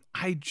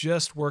 I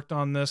just worked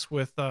on this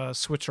with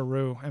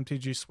Switcheroo,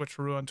 MTG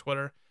Switcheroo on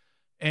Twitter,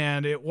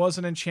 and it was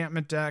an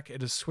enchantment deck.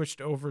 It has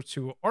switched over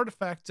to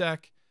artifact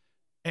deck,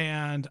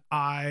 and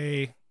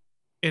it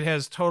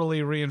has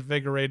totally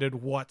reinvigorated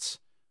what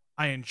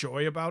I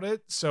enjoy about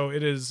it. So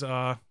it is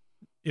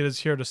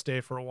here to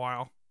stay for a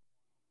while.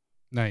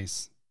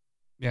 Nice.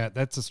 Yeah,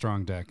 that's a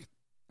strong deck.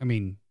 I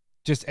mean,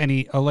 just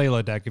any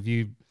Alayla deck,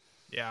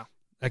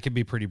 that could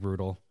be pretty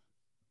brutal.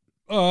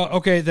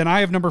 Okay, then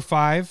I have number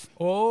 5.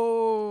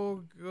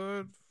 Oh,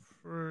 good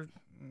for.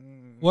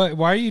 What?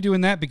 Why are you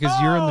doing that? Because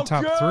you're in the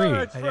top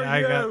 3.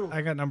 Yeah,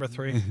 I got number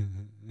 3.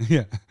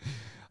 Yeah.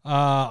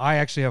 I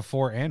actually have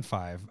 4 and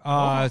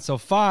 5. So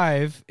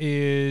 5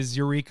 is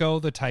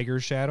Yuriko, the Tiger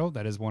Shadow.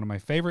 That is one of my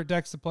favorite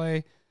decks to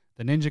play.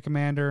 The Ninja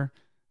Commander.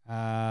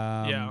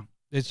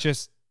 It's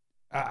just,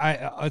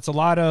 it's a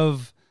lot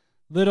of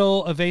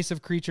little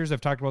evasive creatures.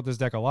 I've talked about this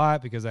deck a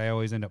lot because I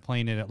always end up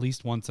playing it at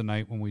least once a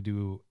night when we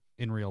do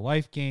in real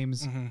life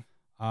games.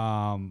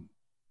 Mm-hmm.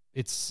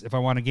 It's, if I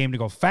want a game to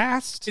go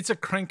fast, it's a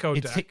Krenko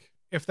deck,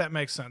 if that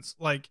makes sense.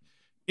 Like,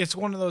 it's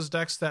one of those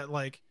decks that,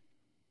 like,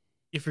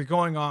 if you're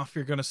going off,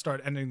 you're going to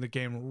start ending the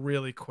game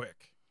really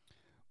quick.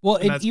 Well,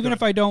 and even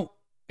if I don't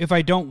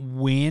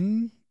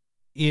win,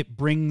 it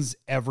brings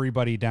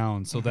everybody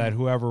down so that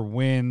whoever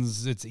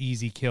wins, it's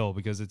easy kill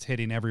because it's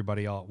hitting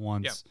everybody all at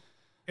once. Yeah.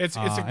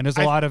 And there's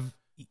a lot of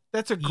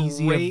that's a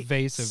easy great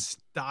evasive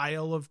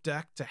style of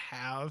deck to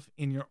have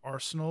in your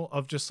arsenal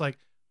of just like,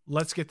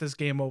 let's get this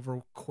game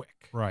over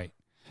quick. Right.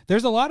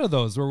 There's a lot of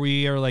those where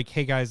we are like,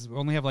 hey guys, we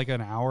only have like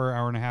an hour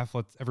and a half.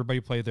 Let's everybody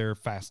play their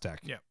fast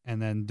deck. Yeah.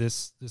 And then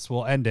this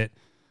will end it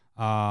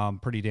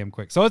pretty damn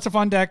quick. So it's a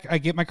fun deck. I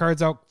get my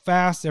cards out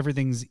fast.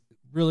 Everything's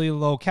really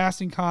low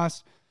casting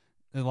cost.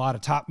 A lot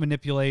of top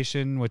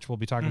manipulation, which we'll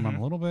be talking about in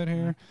a little bit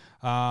here.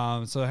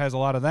 So it has a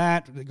lot of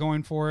that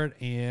going for it,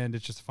 and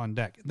it's just a fun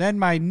deck. Then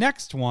my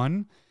next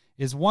one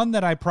is one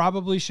that I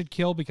probably should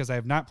kill because I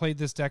have not played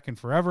this deck in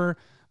forever,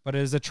 but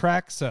it is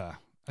Atraxa.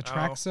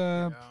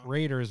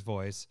 Raider's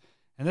Voice.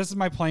 And this is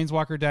my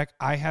Planeswalker deck.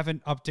 I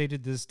haven't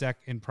updated this deck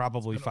in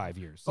probably 5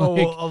 years. A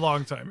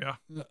long time,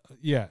 yeah.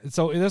 Yeah.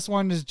 So this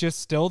one is just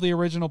still the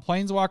original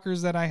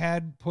Planeswalkers that I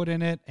had put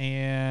in it,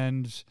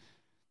 and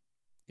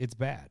it's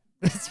bad.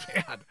 It's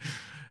bad.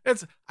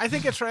 I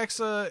think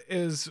Atraxa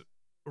is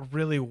a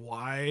really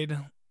wide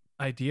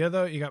idea,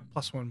 though. You got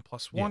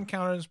 +1/+1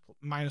 counters,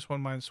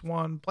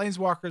 -1/-1.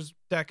 Planeswalker's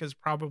deck is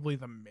probably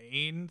the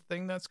main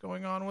thing that's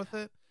going on with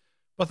it.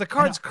 But the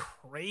card's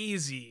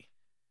crazy.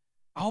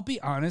 I'll be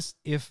honest,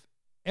 if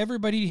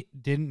everybody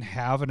didn't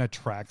have an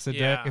Atraxa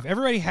deck, if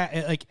everybody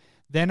had, like,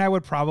 then I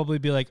would probably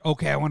be like,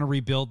 okay, I want to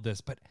rebuild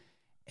this. But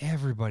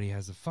everybody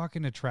has a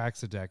fucking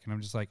Atraxa deck, and I'm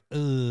just like,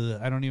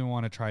 I don't even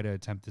want to try to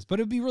attempt this. But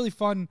it'd be really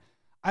fun.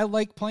 I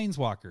like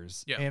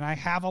Planeswalkers, and I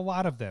have a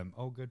lot of them.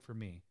 Oh, good for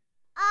me.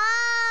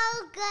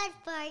 Oh, good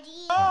for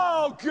you.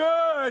 Oh,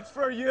 good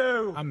for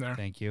you. I'm there.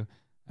 Thank you.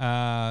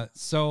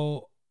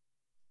 So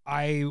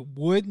I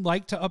would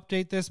like to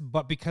update this,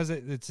 but because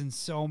it's in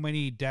so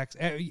many decks,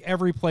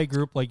 every play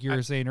group, like you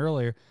were saying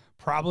earlier,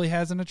 probably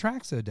has an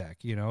Atraxa deck.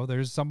 You know,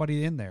 there's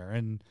somebody in there,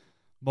 and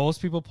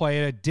most people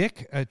play a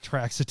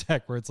Atraxa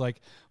deck where it's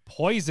like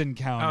poison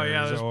counters. Oh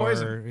yeah, there's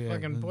poison.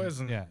 Fucking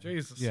poison. Yeah,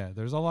 Jesus. Yeah,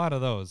 there's a lot of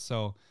those.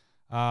 So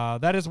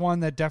that is one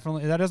that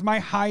that is my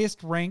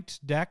highest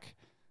ranked deck,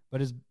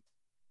 but is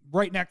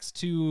right next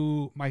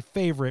to my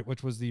favorite,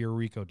 which was the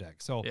Yuriko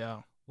deck. So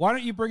yeah. Why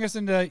don't you bring us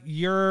into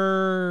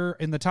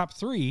in the top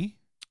 3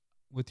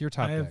 with your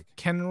top I have deck?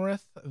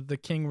 Kenrith, the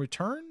King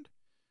Returned,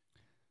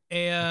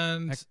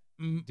 and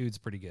dude's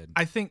pretty good.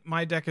 I think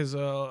my deck is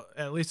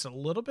at least a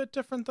little bit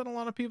different than a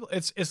lot of people.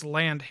 It's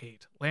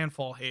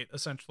landfall hate,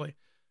 essentially.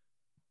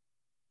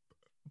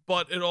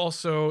 But it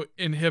also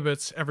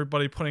inhibits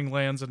everybody putting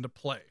lands into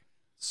play.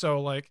 So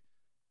like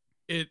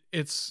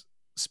it's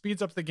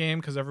speeds up the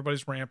game because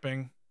everybody's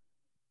ramping.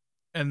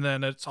 And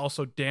then it's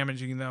also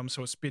damaging them,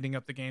 so it's speeding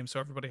up the game so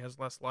everybody has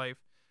less life.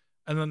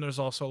 And then there's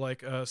also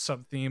like a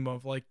sub theme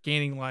of like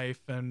gaining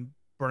life and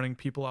burning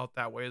people out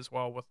that way as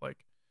well with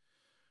like.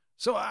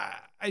 So I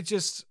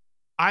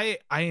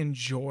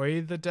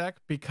enjoy the deck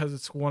because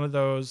it's one of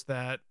those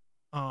that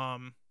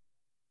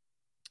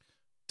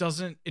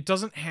doesn't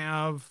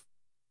have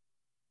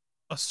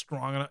a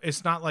strong enough.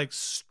 It's not like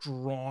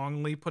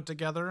strongly put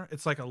together.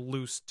 It's like a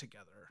loose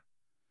together.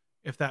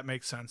 If that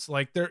makes sense.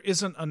 Like there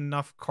isn't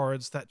enough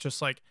cards that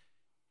just like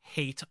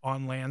hate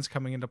on lands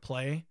coming into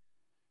play.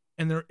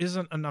 and there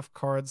isn't enough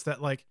cards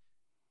that like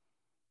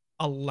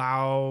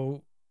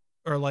allow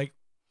or like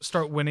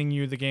start winning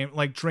you the game,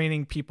 like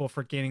draining people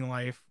for gaining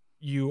life,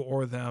 you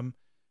or them.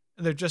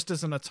 There just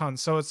isn't a ton.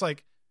 So it's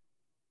like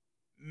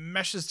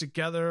meshes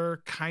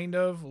together kind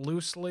of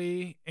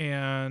loosely,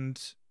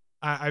 and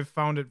I've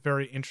found it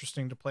very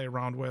interesting to play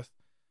around with.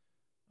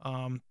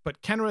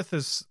 But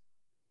Kenrith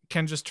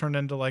can just turn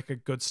into like a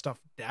good stuff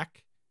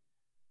deck.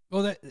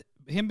 Well, that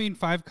him being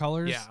 5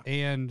 colors, Yeah.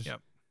 and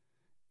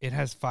it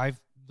has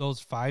those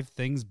 5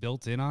 things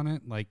built in on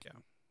it, like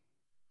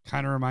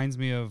kind of reminds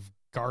me of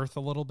Garth a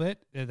little bit,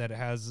 that it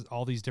has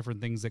all these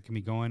different things that can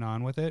be going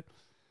on with it.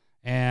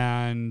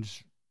 And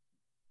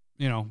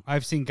you know,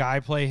 I've seen Guy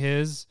play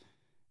his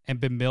and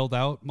been milled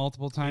out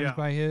multiple times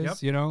by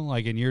his, you know,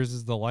 like in yours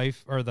is the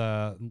life or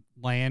the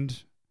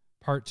land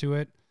part to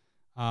it.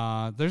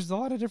 There's a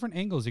lot of different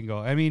angles you can go.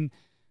 I mean,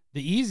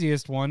 the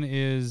easiest one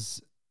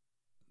is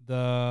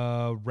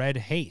the red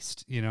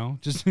haste, you know,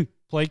 just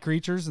play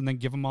creatures and then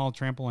give them all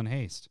trample and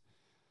haste.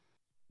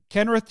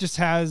 Kenrith just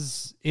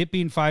has it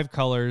being 5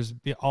 colors,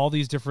 all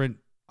these different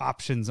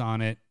options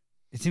on it.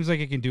 It seems like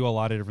it can do a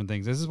lot of different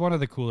things. This is one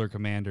of the cooler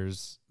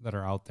commanders that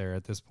are out there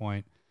at this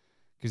point,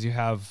 because you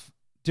have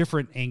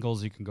different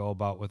angles you can go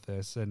about with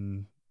this.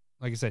 And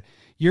like I said,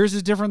 yours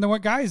is different than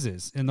what Guy's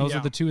is. And those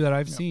are the 2 that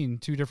I've seen,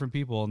 2 different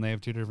people, and they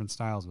have 2 different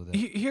styles with it.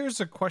 Here's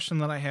a question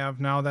that I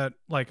have now that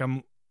like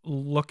I'm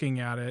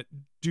looking at it.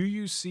 Do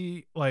you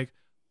see like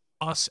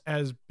us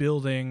as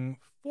building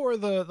for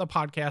the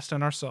podcast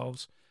and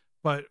ourselves,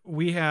 but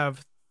we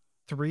have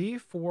 3,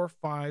 4,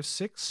 5,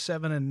 6,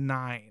 7, and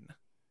 9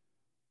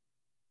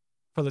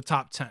 for the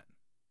top 10.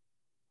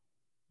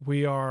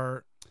 We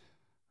are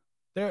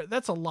there.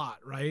 That's a lot,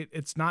 right?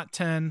 It's not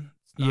 10.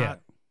 It's not,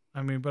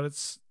 I mean, but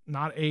it's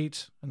not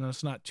 8, and then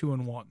it's not 2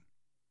 and 1.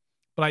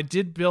 But I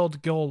did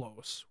build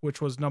Golos, which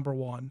was number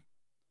 1.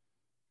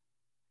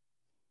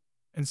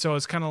 And so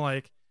it's kind of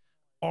like,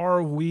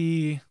 are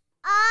we?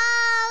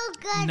 Oh,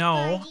 good.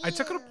 No, I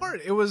took it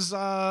apart. It was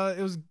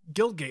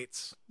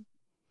Guildgates,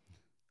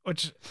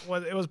 which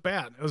was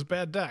bad. It was a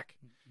bad deck.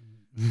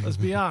 Let's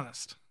be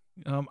honest.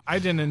 I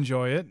didn't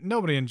enjoy it.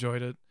 Nobody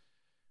enjoyed it.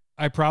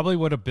 I probably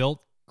would have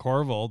built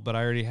Korvold, but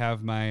I already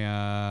have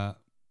my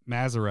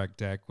Mazarek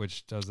deck,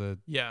 which does a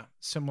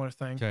similar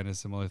thing. Kind of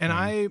similar thing. And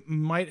I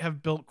might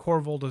have built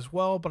Korvold as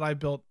well, but I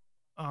built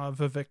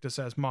Vivictus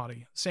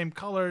Asmati. Same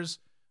colors,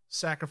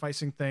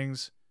 sacrificing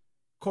things.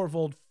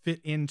 Korvold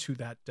fit into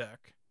that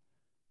deck.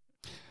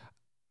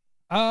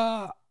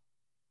 I'll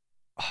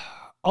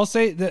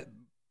say that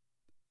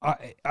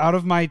out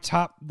of my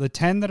top, the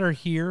 10 that are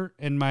here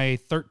and my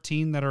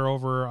 13 that are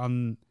over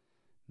on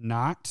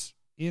not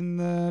in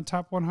the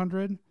top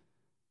 100,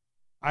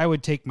 I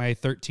would take my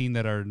 13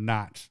 that are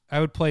not. I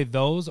would play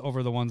those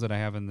over the ones that I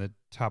have in the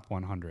top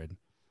 100.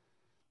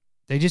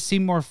 They just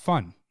seem more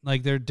fun.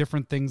 Like they're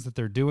different things that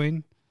they're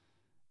doing,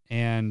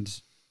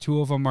 and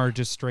 2 of them are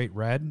just straight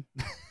red.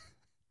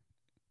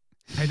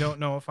 I don't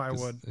know if I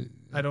would.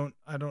 I don't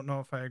know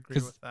if I agree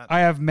with that.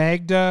 I have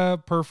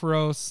Magda,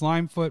 Perforos,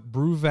 Slimefoot,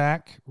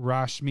 Bruvac,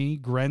 Rashmi,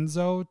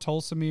 Grenzo,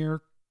 Tulsamir,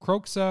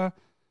 Kroxa,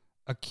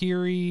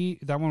 Akiri.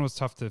 That one was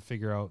tough to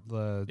figure out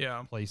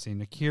the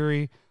placing.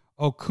 Akiri,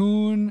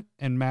 Okun,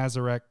 and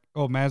Mazarek.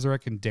 Oh,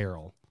 Mazarek and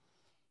Daryl.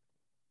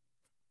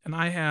 And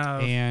I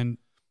have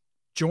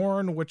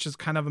Jorn, which is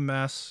kind of a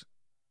mess.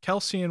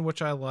 Kelsey,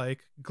 which I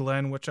like.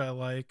 Glenn, which I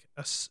like.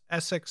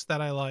 Essex, that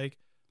I like.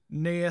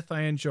 Naeth,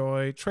 I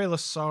enjoy.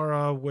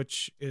 Trelasara,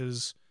 which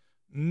is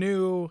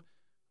new.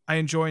 I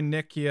enjoy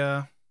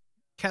Nikia.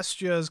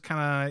 Kestia is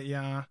kind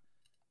of,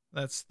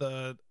 that's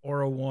the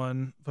Aura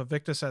one.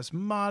 Vivictus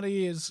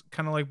Asmati is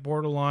kind of like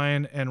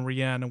borderline, and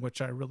Rien, which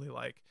I really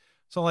like.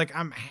 So, like,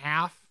 I'm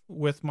half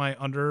with my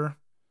under,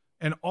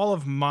 and all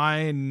of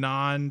my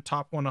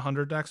non-top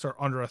 100 decks are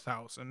under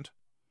 1,000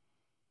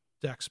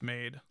 decks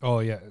made. Oh,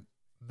 yeah.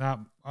 That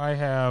I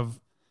have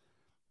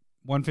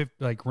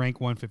 150, like rank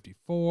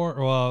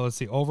 154. Well, let's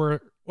see. Over.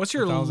 What's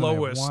your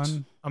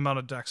lowest amount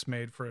of decks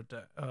made for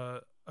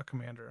a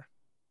commander?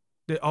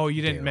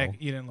 You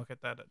didn't look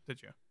at that,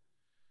 did you?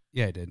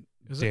 Yeah, I did.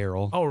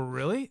 Daryl. Oh,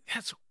 really?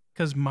 That's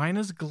because mine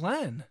is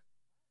Glenn.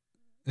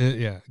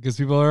 Yeah, because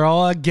people are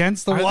all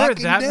against the Walking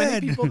Dead. Are there that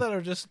many people that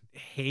are just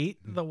hate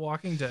the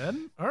Walking Dead?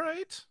 All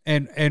right.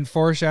 And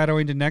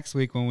foreshadowing to next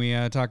week when we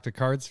talk to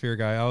Card Sphere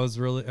guy, I was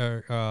really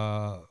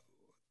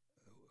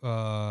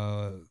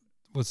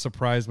was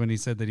surprised when he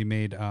said that he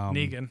made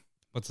Negan.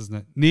 What's his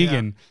name?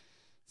 Negan. Yeah.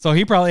 So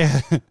he probably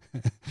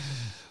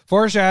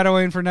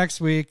foreshadowing for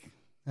next week.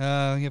 You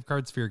have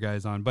Card Sphere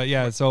guys on, but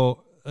yeah.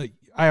 So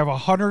I have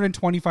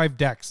 125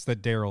 decks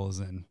that Daryl is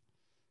in.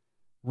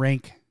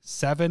 Rank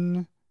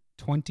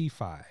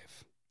 725.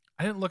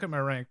 I didn't look at my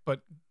rank,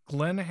 but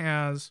Glenn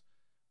has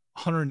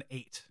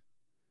 108.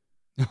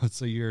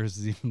 So yours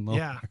is even lower.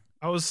 Yeah,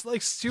 I was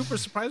like super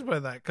surprised by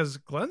that because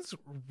Glenn's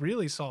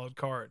really solid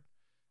card.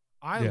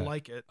 I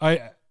like it.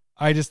 I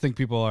just think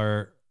people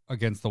are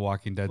against the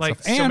Walking Dead like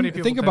stuff. And many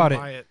people think about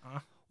buy it. Huh?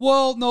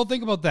 Well, no,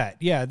 think about that.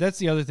 Yeah, that's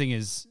the other thing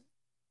is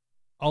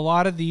a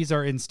lot of these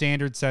are in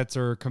standard sets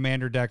or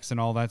commander decks and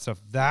all that stuff.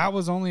 That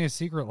was only a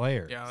secret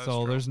layer. Yeah, that's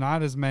so true. there's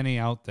not as many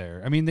out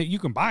there. I mean, that you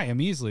can buy them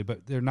easily,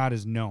 but they're not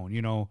as known,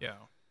 you know. Yeah.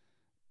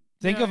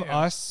 Think Yeah, of yeah.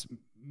 us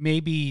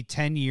maybe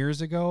 10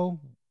 years ago.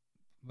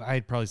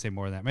 I'd probably say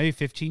more than that. Maybe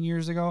 15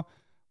 years ago.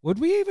 Would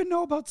we even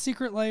know about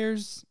secret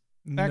layers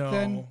back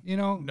then? You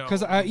know, No.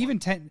 because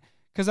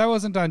because I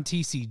wasn't on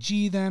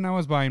TCG then. I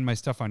was buying my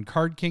stuff on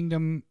Card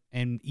Kingdom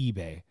and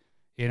eBay.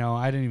 You know,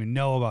 I didn't even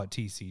know about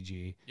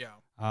TCG.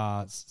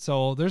 Yeah.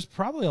 So there's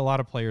probably a lot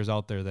of players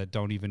out there that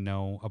don't even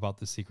know about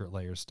the secret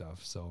layer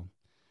stuff. So,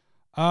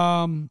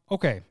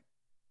 okay,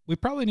 we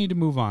probably need to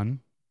move on.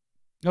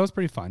 That was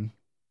pretty fun.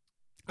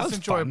 That It's was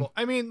enjoyable.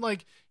 fun. I mean,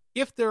 like,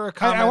 if there are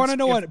comments, I wanna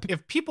know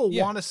if people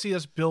Yeah. want to see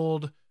us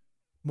build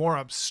more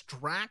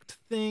abstract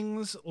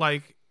things,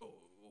 like,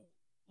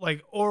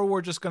 or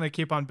we're just going to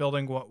keep on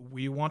building what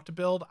we want to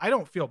build. I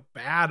don't feel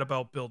bad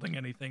about building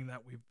anything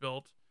that we've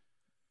built.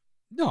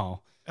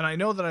 No, And I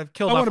know that I've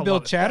killed I off want to a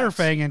build lot of decks.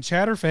 Chatterfang, and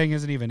Chatterfang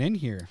isn't even in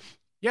here.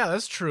 Yeah,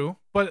 that's true.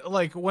 But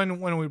like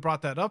when we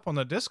brought that up on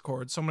the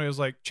Discord, somebody was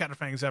like,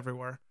 Chatterfang's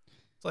everywhere.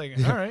 It's like,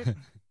 all right.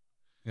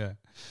 Yeah,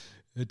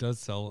 it does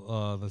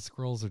sell. The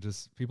squirrels are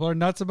just, people are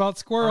nuts about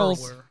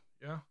squirrels. Everywhere.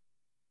 Yeah.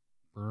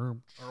 Brr.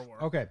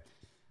 Everywhere. Okay.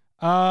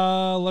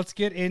 Let's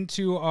get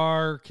into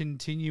our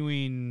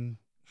continuing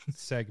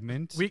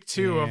segment. Week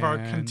 2 of our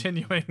And-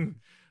 continuing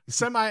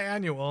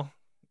semi-annual,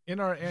 in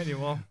our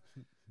annual.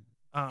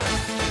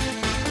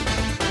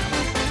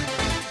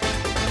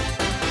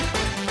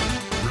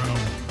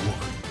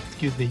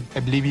 Excuse me, I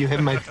believe you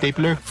have my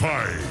stapler.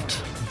 Fight!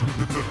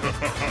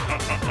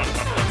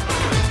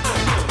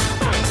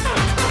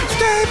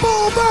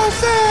 Staple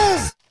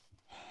versus.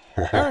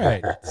 All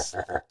right.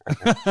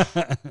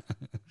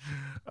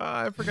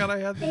 I forgot I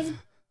had this.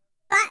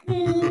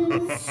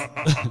 Buttons.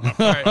 All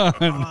right.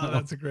 Oh,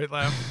 that's a great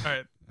laugh. All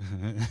right.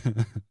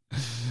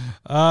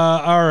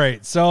 All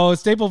right. So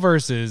staple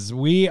versus.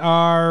 What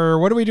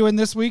are we doing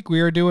this week?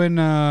 We are doing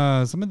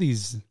some of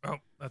these Oh,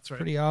 that's right.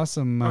 pretty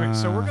awesome. Okay,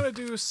 so we're gonna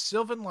do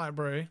Sylvan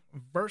Library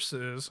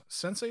versus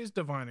Sensei's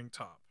Divining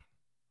Top.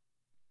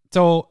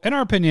 So in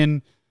our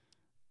opinion,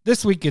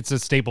 this week it's a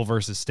staple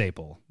versus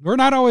staple. We're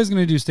not always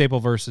going to do staple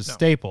versus No.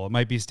 staple. It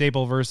might be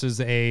staple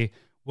versus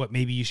what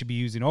maybe you should be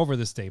using over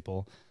the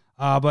staple.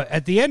 But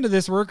at the end of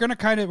this, we're gonna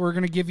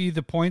give you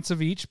the points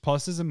of each,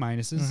 pluses and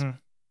minuses. Mhm.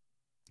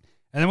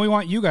 And then we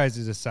want you guys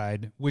to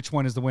decide which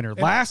one is the winner.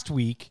 Last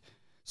week,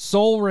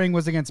 Soul Ring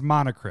was against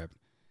Monocrypt.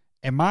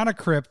 And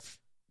Monocrypt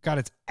got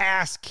its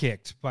ass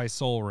kicked by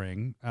Soul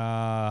Ring.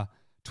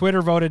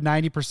 Twitter voted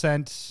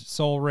 90%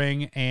 Soul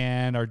Ring,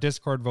 and our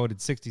Discord voted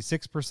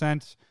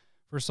 66%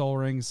 for Soul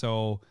Ring.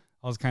 So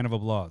that was kind of a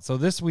blowout. So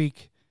this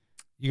week,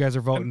 you guys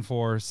are voting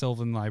for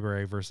Sylvan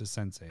Library versus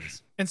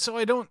Sensei's. And so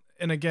I don't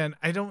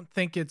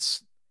think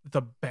it's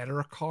the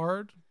better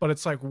card, but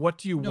it's like, what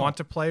do you want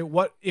to play?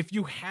 What if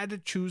you had to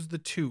choose the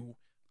two?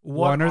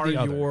 One or the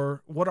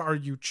other. What are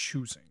you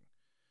choosing?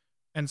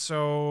 And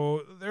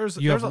so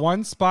You have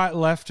one spot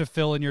left to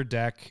fill in your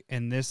deck,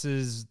 and this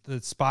is the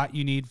spot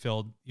you need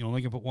filled. You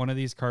only can put one of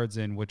these cards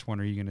in. Which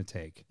one are you going to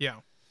take? Yeah.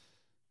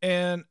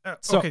 And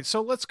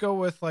so let's go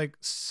with like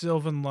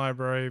Sylvan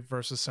Library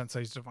versus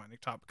Sensei's Divining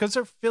Top, because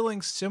they're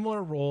filling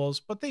similar roles,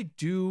 but they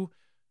do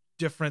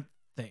different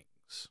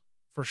things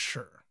for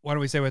sure. Why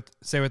don't we say what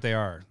they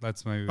are?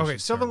 That's my Okay,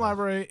 Sylvan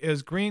Library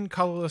is green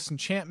colorless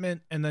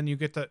enchantment, and then you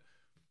get to,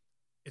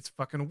 it's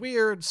fucking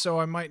weird, so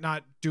I might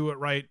not do it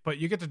right, but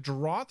you get to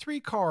draw 3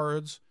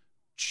 cards,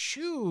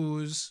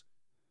 choose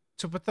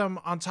to put them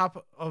on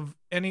top of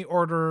any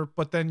order,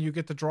 but then you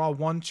get to draw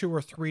 1, 2,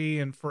 or 3,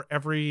 and for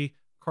every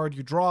card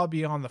you draw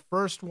beyond the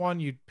first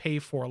one, you'd pay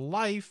for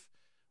life.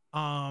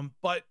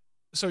 But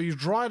so you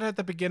draw it at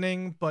the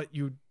beginning, but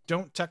you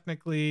don't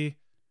technically,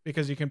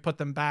 because you can put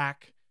them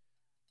back.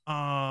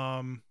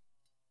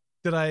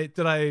 Did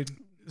I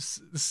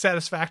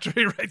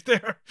satisfactory right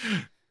there?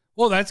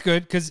 Well, that's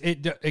good because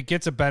it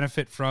gets a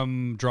benefit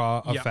from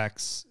draw Yeah.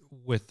 effects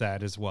with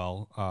that as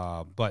well.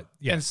 But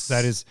yes, And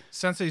that is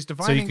Sensei's you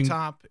Divining can-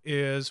 Top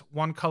is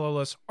 1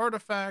 colorless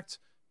artifact.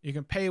 You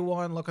can pay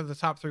 1, look at the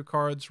top 3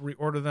 cards,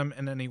 reorder them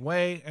in any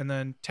way, and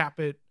then tap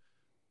it,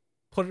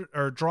 put it,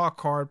 or draw a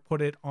card,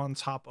 put it on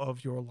top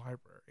of your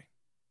library.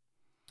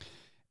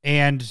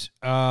 And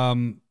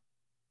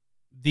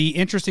the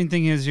interesting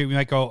thing is you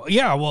might go,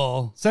 yeah,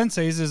 well,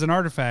 Sensei's is an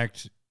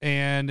artifact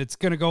and it's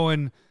going to go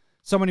in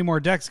so many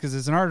more decks because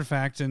it's an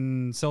artifact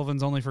and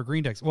Sylvan's only for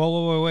green decks.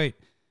 Well, wait.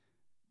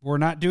 We're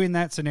not doing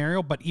that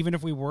scenario, but even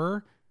if we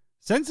were,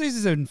 Sensei's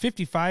is in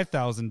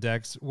 55,000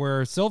 decks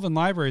where Sylvan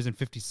Library is in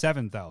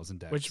 57,000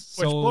 decks. Which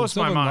blows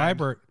my mind.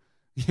 Library,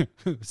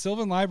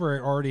 Sylvan Library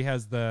already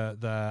has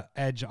the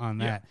edge on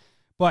that.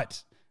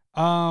 But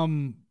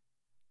well,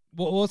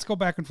 let's go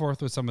back and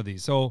forth with some of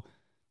these. So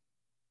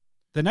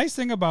the nice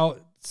thing about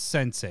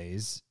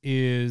Sensei's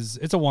is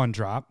it's a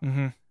 1-drop,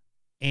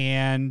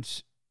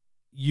 and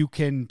you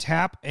can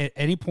tap at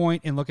any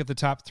point and look at the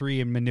top 3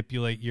 and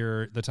manipulate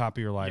the top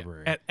of your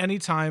library At any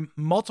time,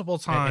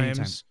 multiple At any time.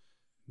 times.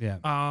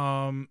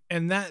 Yeah.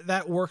 And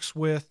that works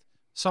with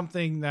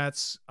something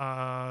that's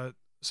so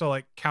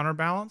like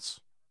Counterbalance.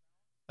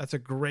 That's a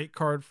great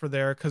card for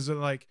there because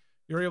like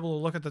you're able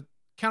to look at the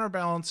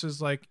Counterbalance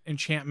is like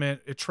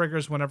enchantment. It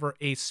triggers whenever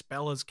a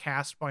spell is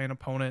cast by an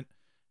opponent,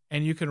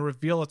 and you can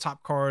reveal a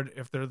top card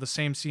if they're the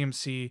same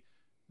CMC.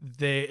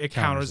 It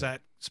counters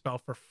that spell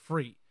for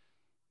free.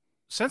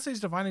 Sensei's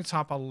Divining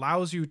Top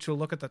allows you to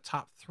look at the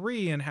top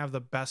 3 and have the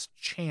best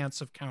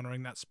chance of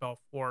countering that spell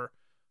for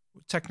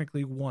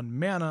technically 1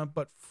 mana,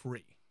 but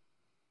free.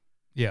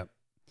 Yeah.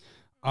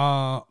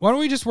 Why don't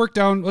we just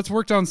let's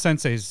work down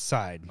Sensei's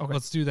side. Okay.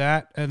 Let's do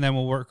that, and then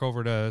we'll work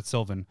over to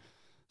Sylvan.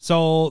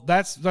 So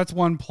that's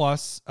one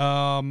plus.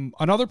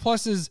 Another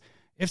plus is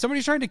if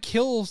somebody's trying to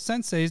kill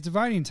Sensei's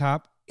Divining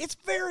Top, it's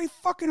very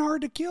fucking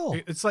hard to kill.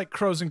 It's like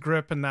Crows and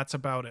Grip, and that's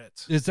about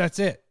it. That's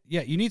it.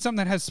 Yeah, you need something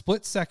that has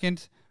split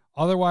second.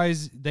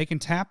 Otherwise, they can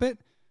tap it,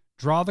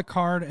 draw the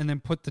card, and then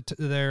put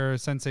their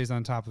Senseis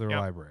on top of their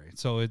library.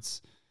 So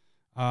it's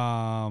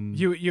or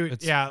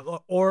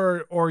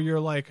you're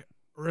like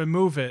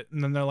remove it,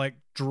 and then they're like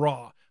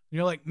draw. And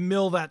you're like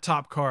mill that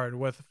top card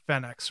with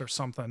Fenix or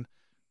something.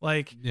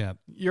 Like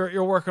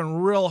you're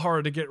working real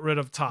hard to get rid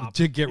of top.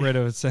 To get rid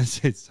of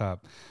Sensei's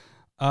Top.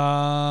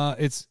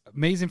 It's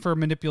amazing for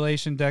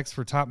manipulation decks,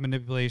 for top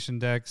manipulation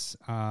decks.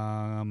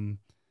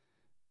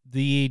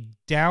 The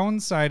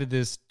downside of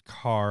this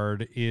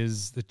card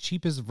is the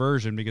cheapest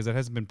version because it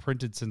hasn't been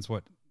printed since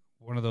one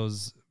of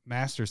those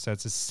master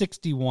sets is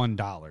 $61.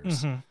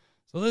 Mm-hmm.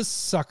 So this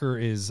sucker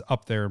is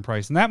up there in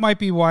price. And that might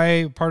be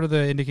why part of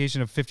the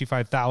indication of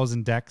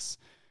 55,000 decks,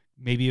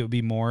 maybe it would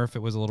be more if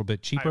it was a little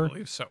bit cheaper. I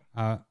believe so.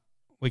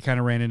 We kind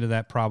of ran into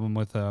that problem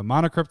with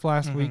Monocrypt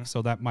last week,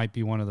 so that might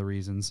be one of the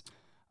reasons.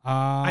 Do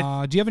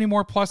you have any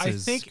more pluses? I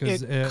think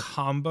it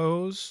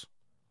combos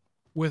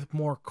with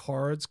more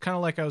cards, kind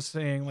of like I was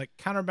saying, like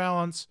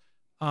Counterbalance.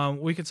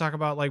 We could talk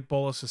about like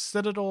Bolas'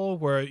 Citadel,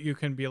 where you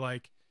can be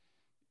like,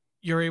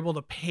 you're able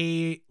to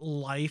pay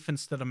life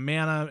instead of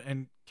mana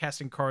and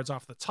casting cards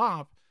off the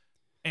top.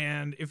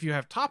 And if you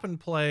have top in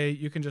play,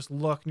 you can just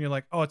look and you're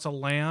like, oh, it's a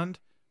land.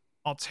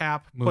 I'll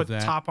tap, put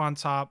top on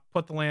top,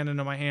 put the land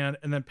into my hand,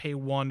 and then pay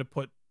 1 to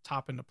put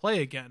top into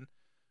play again.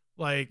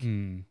 Like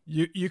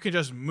you can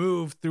just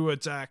move through a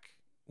deck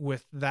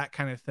with that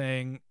kind of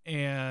thing,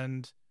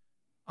 and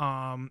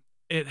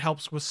it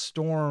helps with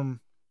storm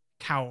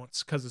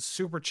counts because it's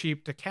super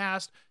cheap to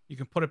cast. You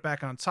can put it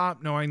back on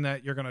top, knowing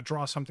that you're going to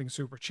draw something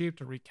super cheap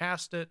to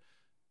recast it,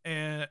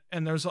 and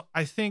there's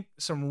I think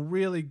some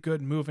really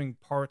good moving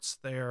parts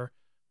there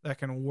that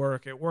can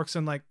work. It works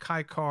in like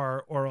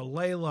Kaikar or a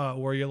Layla,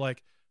 where you're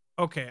like,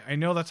 okay, I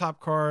know the top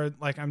card,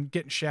 like I'm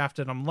getting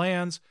shafted, I'm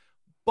lands,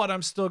 but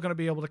I'm still going to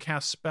be able to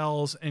cast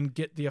spells and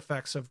get the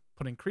effects of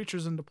putting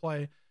creatures into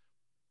play.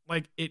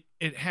 Like it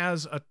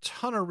has a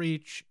ton of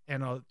reach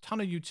and a ton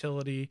of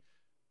utility.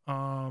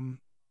 And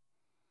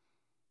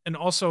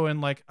also in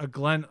like a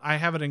Glen, I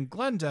have it in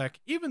Glen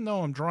deck, even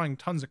though I'm drawing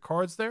tons of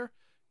cards there,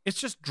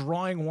 it's just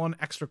drawing 1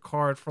 extra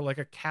card for like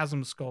a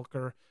Chasm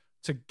Skulker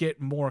to get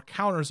more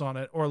counters on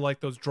it, or like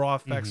those draw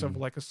effects of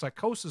like a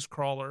Psychosis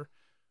Crawler.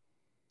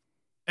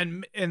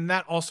 And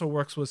that also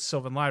works with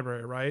Sylvan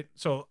Library, right?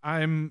 So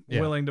I'm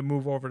willing to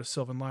move over to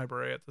Sylvan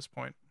Library at this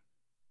point.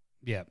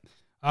 Yeah.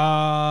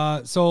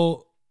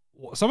 So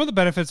some of the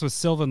benefits with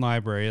Sylvan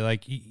Library,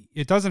 like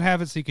it doesn't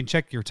have it so you can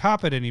check your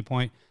top at any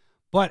point,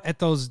 but at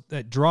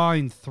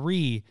drawing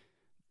 3,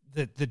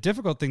 the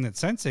difficult thing that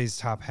Sensei's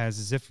Top has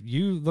is if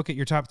you look at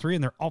your top 3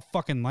 and they're all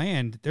fucking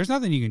land, there's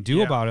nothing you can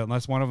do about it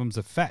unless one of them's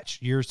a fetch.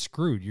 You're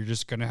screwed. You're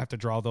just going to have to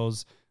draw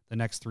those the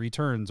next 3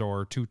 turns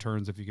or 2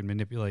 turns if you can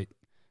manipulate to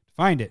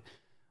find it.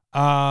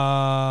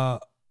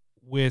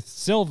 With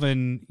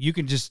Sylvan, you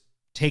can just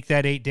take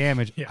that 8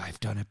 damage. Yeah. I've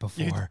done it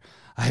before.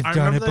 I've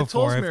done it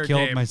before. I've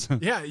killed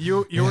myself. Yeah,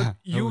 you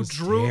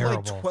drew terrible.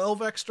 Like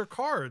 12 extra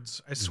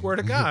cards, I swear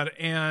to God.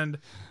 And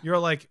you're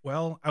like,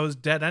 well, I was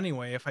dead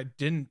anyway if I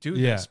didn't do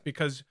this,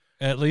 because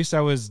at least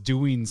I was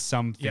doing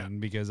something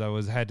because I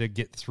had to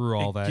get through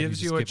all that.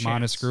 Gives you just get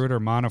mana screwed or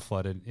mana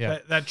flooded. Yeah.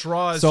 That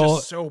draw is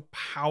just so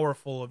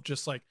powerful of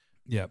just like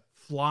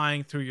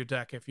flying through your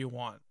deck if you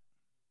want.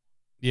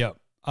 Yep.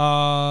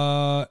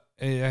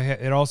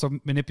 It also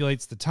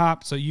manipulates the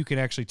top, so you can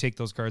actually take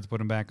those cards, put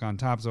them back on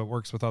top, so it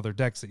works with other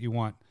decks that you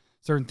want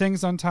certain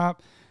things on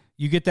top.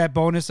 You get that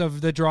bonus of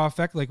the draw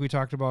effect like we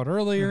talked about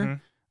earlier.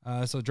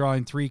 So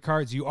drawing 3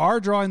 cards. You are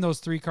drawing those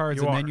 3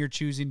 cards, then you're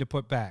choosing to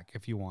put back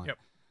if you want.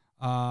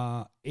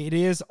 Yep. It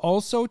is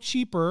also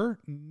cheaper,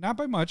 not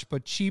by much,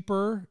 but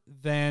cheaper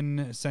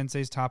than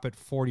Sensei's Top at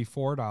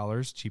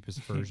 $44,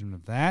 cheapest version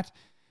of that.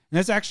 And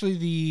that's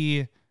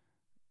actually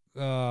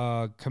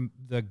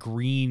the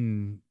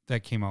green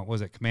that came out.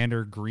 Was it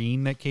Commander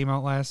Green that came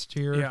out last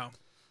year? Yeah.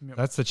 Yep.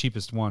 That's the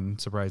cheapest one,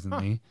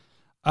 surprisingly.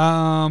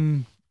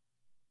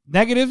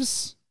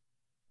 Negatives,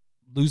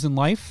 losing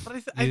life. But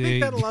I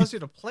think that allows you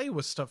to play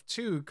with stuff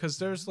too, because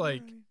there's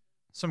like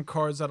some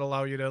cards that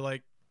allow you to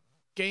like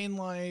gain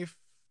life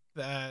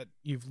that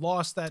you've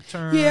lost that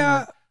turn.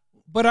 Yeah,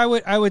 but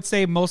I would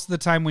say most of the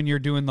time when you're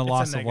doing the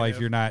loss of life,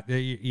 you're not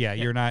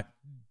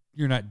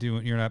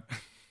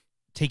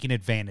taking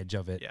advantage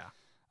of it. Yeah.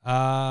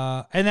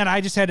 And then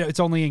I just had it's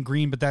only in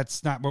green, but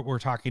that's not what we're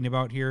talking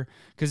about here.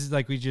 Because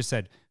like we just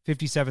said,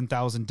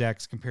 57,000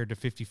 decks compared to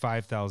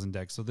 55,000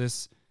 decks. So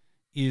this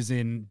is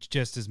in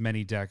just as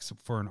many decks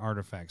for an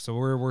artifact. So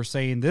we're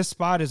saying this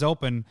spot is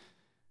open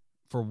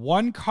for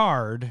one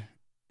card,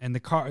 and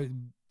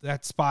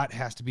that spot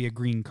has to be a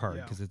green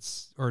card because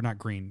it's not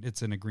green.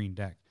 It's in a green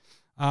deck.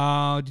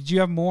 Did you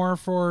have more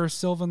for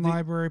Sylvan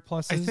Library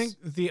pluses? I think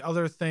the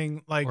other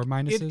thing, like, or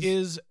minuses? it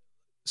is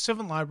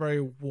Sylvan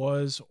Library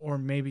was, or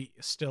maybe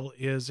still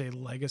is, a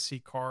legacy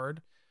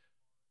card,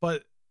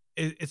 but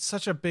it's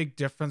such a big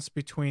difference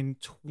between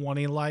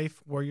 20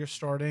 life where you're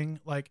starting,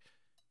 like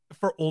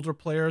for older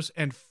players,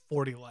 and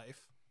 40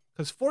 life,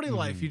 because 40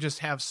 life you just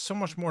have so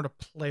much more to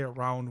play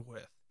around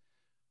with.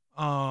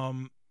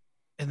 And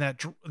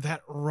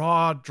that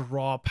raw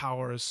draw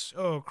power is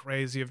so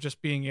crazy, of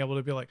just being able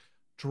to be like,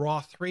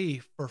 draw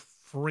 3 for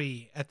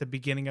free at the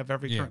beginning of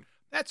every turn.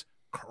 That's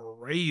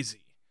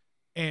crazy.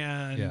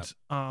 And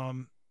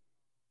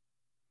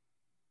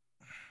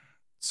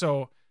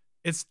so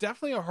it's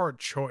definitely a hard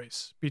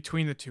choice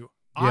between the two.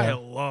 I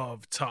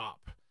love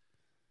Top,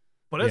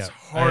 but it's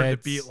hard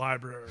to beat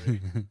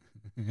Library.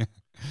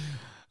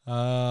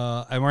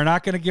 And we're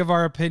not going to give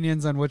our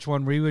opinions on which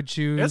one we would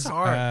choose. It's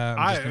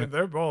hard.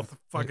 They're both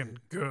fucking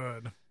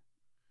good.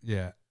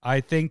 Yeah.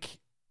 I think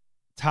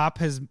Top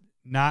has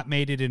not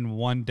made it in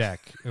one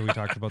deck. We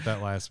talked about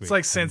that last week. It's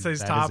like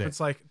Sensei's Top. It's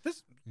like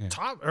this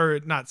Top,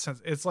 or not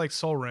Sensei. It's like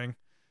Sol Ring,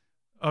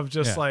 of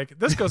just like,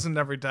 this goes in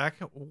every deck.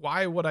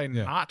 Why would I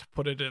not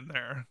put it in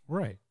there?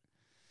 Right.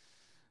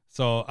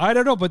 So I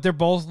don't know, but they're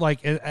both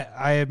like,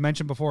 I had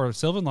mentioned before,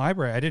 Sylvan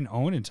Library I didn't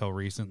own until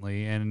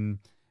recently, and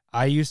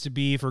I used to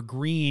be for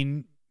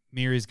green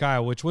Miri's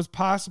Guile, which was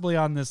possibly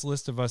on this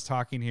list of us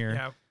talking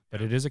here,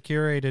 but it is a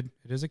curated.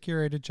 It is a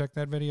curated. Check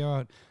that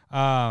video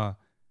out.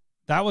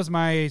 That was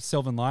my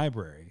Sylvan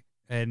Library,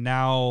 and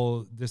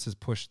now this has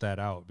pushed that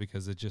out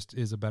because it just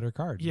is a better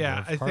card.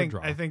 Yeah, I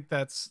think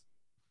that's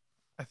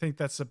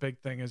the big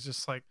thing, is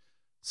just like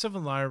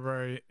Sylvan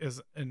Library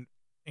is an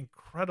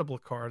incredible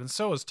card, and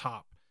so is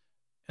Top.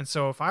 And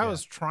so if I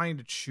was trying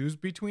to choose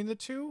between the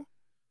two,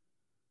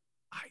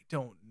 I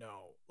don't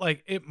know.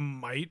 Like, it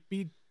might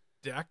be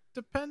deck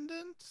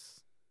dependent,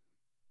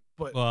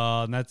 but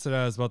and that's what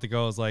I was about to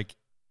go. Is like,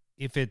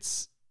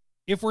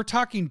 if we're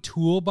talking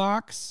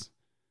toolbox,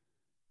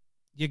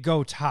 you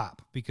go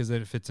Top because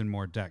it fits in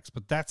more decks.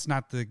 But that's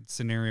not the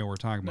scenario we're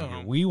talking about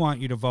here. We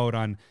want you to vote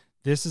on,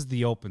 this is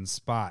the open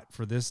spot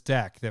for this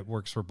deck that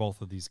works for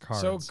both of these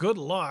cards. So good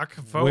luck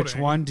voting. Which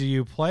one do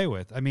you play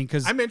with? I mean,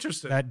 because I'm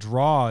interested. That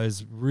draw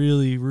is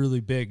really, really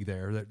big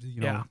there. That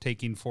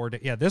taking 4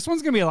 days. Yeah, this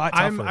one's gonna be a lot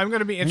tougher. I'm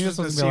gonna be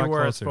interested to see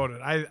where it's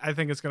voted. I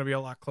think it's gonna be a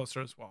lot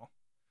closer as well.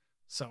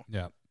 So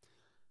yeah.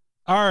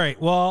 All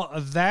right. Well,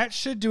 that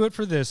should do it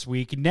for this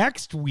week.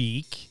 Next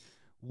week,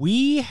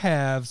 we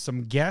have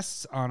some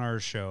guests on our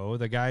show.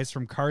 The guys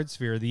from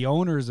Cardsphere, the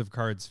owners of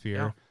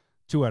Cardsphere,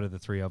 2 out of the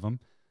 3 of them.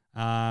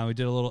 We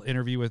did a little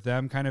interview with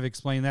them, kind of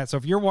explain that. So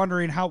if you're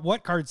wondering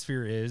what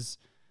Cardsphere is,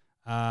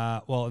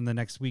 in the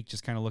next week,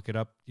 just kind of look it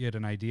up. You get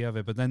an idea of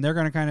it. But then they're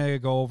going to kind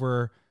of go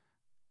over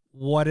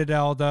what it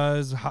all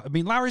does.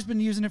 Lowry's been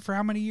using it for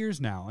how many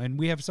years now? And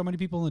we have so many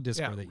people in the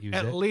Discord that use it.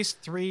 At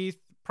least 3,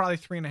 probably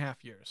 3.5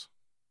 years.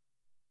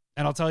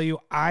 And I'll tell you,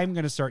 I'm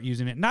going to start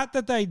using it. Not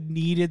that I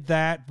needed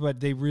that, but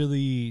they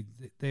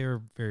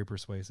are very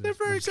persuasive. They're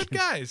very good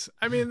guys.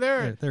 I mean,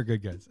 they're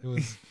good guys.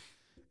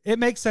 It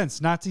makes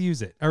sense not to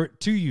use it, or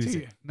to use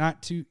it,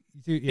 not to.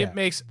 It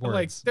makes words.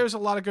 Like, there's a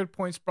lot of good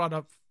points brought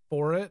up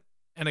for it.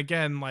 And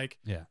again, like,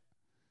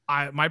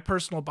 my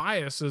personal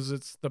bias is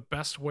it's the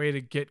best way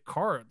to get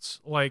cards,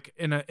 like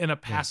in a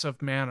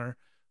passive manner.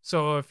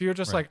 So if you're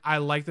just like, I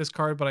like this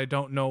card, but I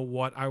don't know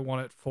what I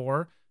want it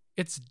for,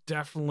 it's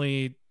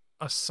definitely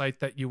a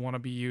site that you want to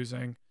be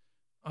using.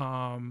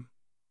 And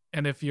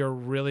if you're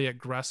really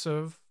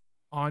aggressive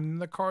on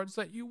the cards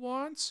that you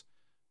want,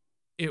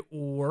 it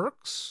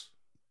works.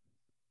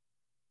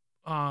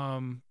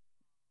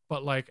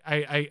 But like,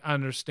 I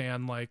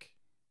understand, like,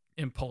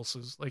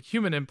 impulses, like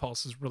human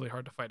impulse is really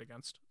hard to fight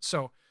against.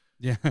 So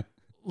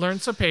learn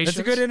some patience. It's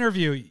a good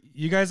interview.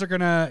 You guys you're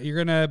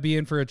gonna be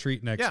in for a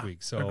treat next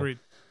week. So agreed.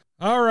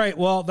 All right.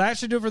 Well, that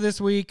should do it for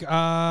this week.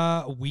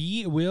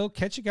 We will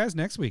catch you guys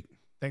next week.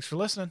 Thanks for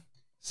listening.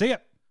 See ya.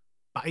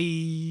 Bye.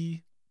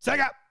 See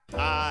ya.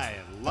 I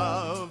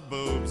love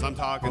boobs. I'm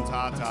talking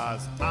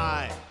tatas.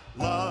 I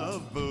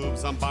love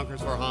boobs. I'm bonkers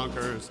for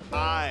honkers.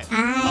 I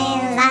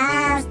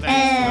love boobs.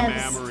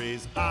 Thanks to the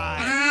memories.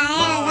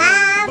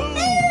 I love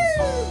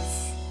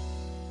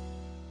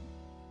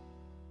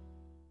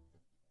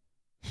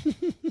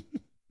boobs.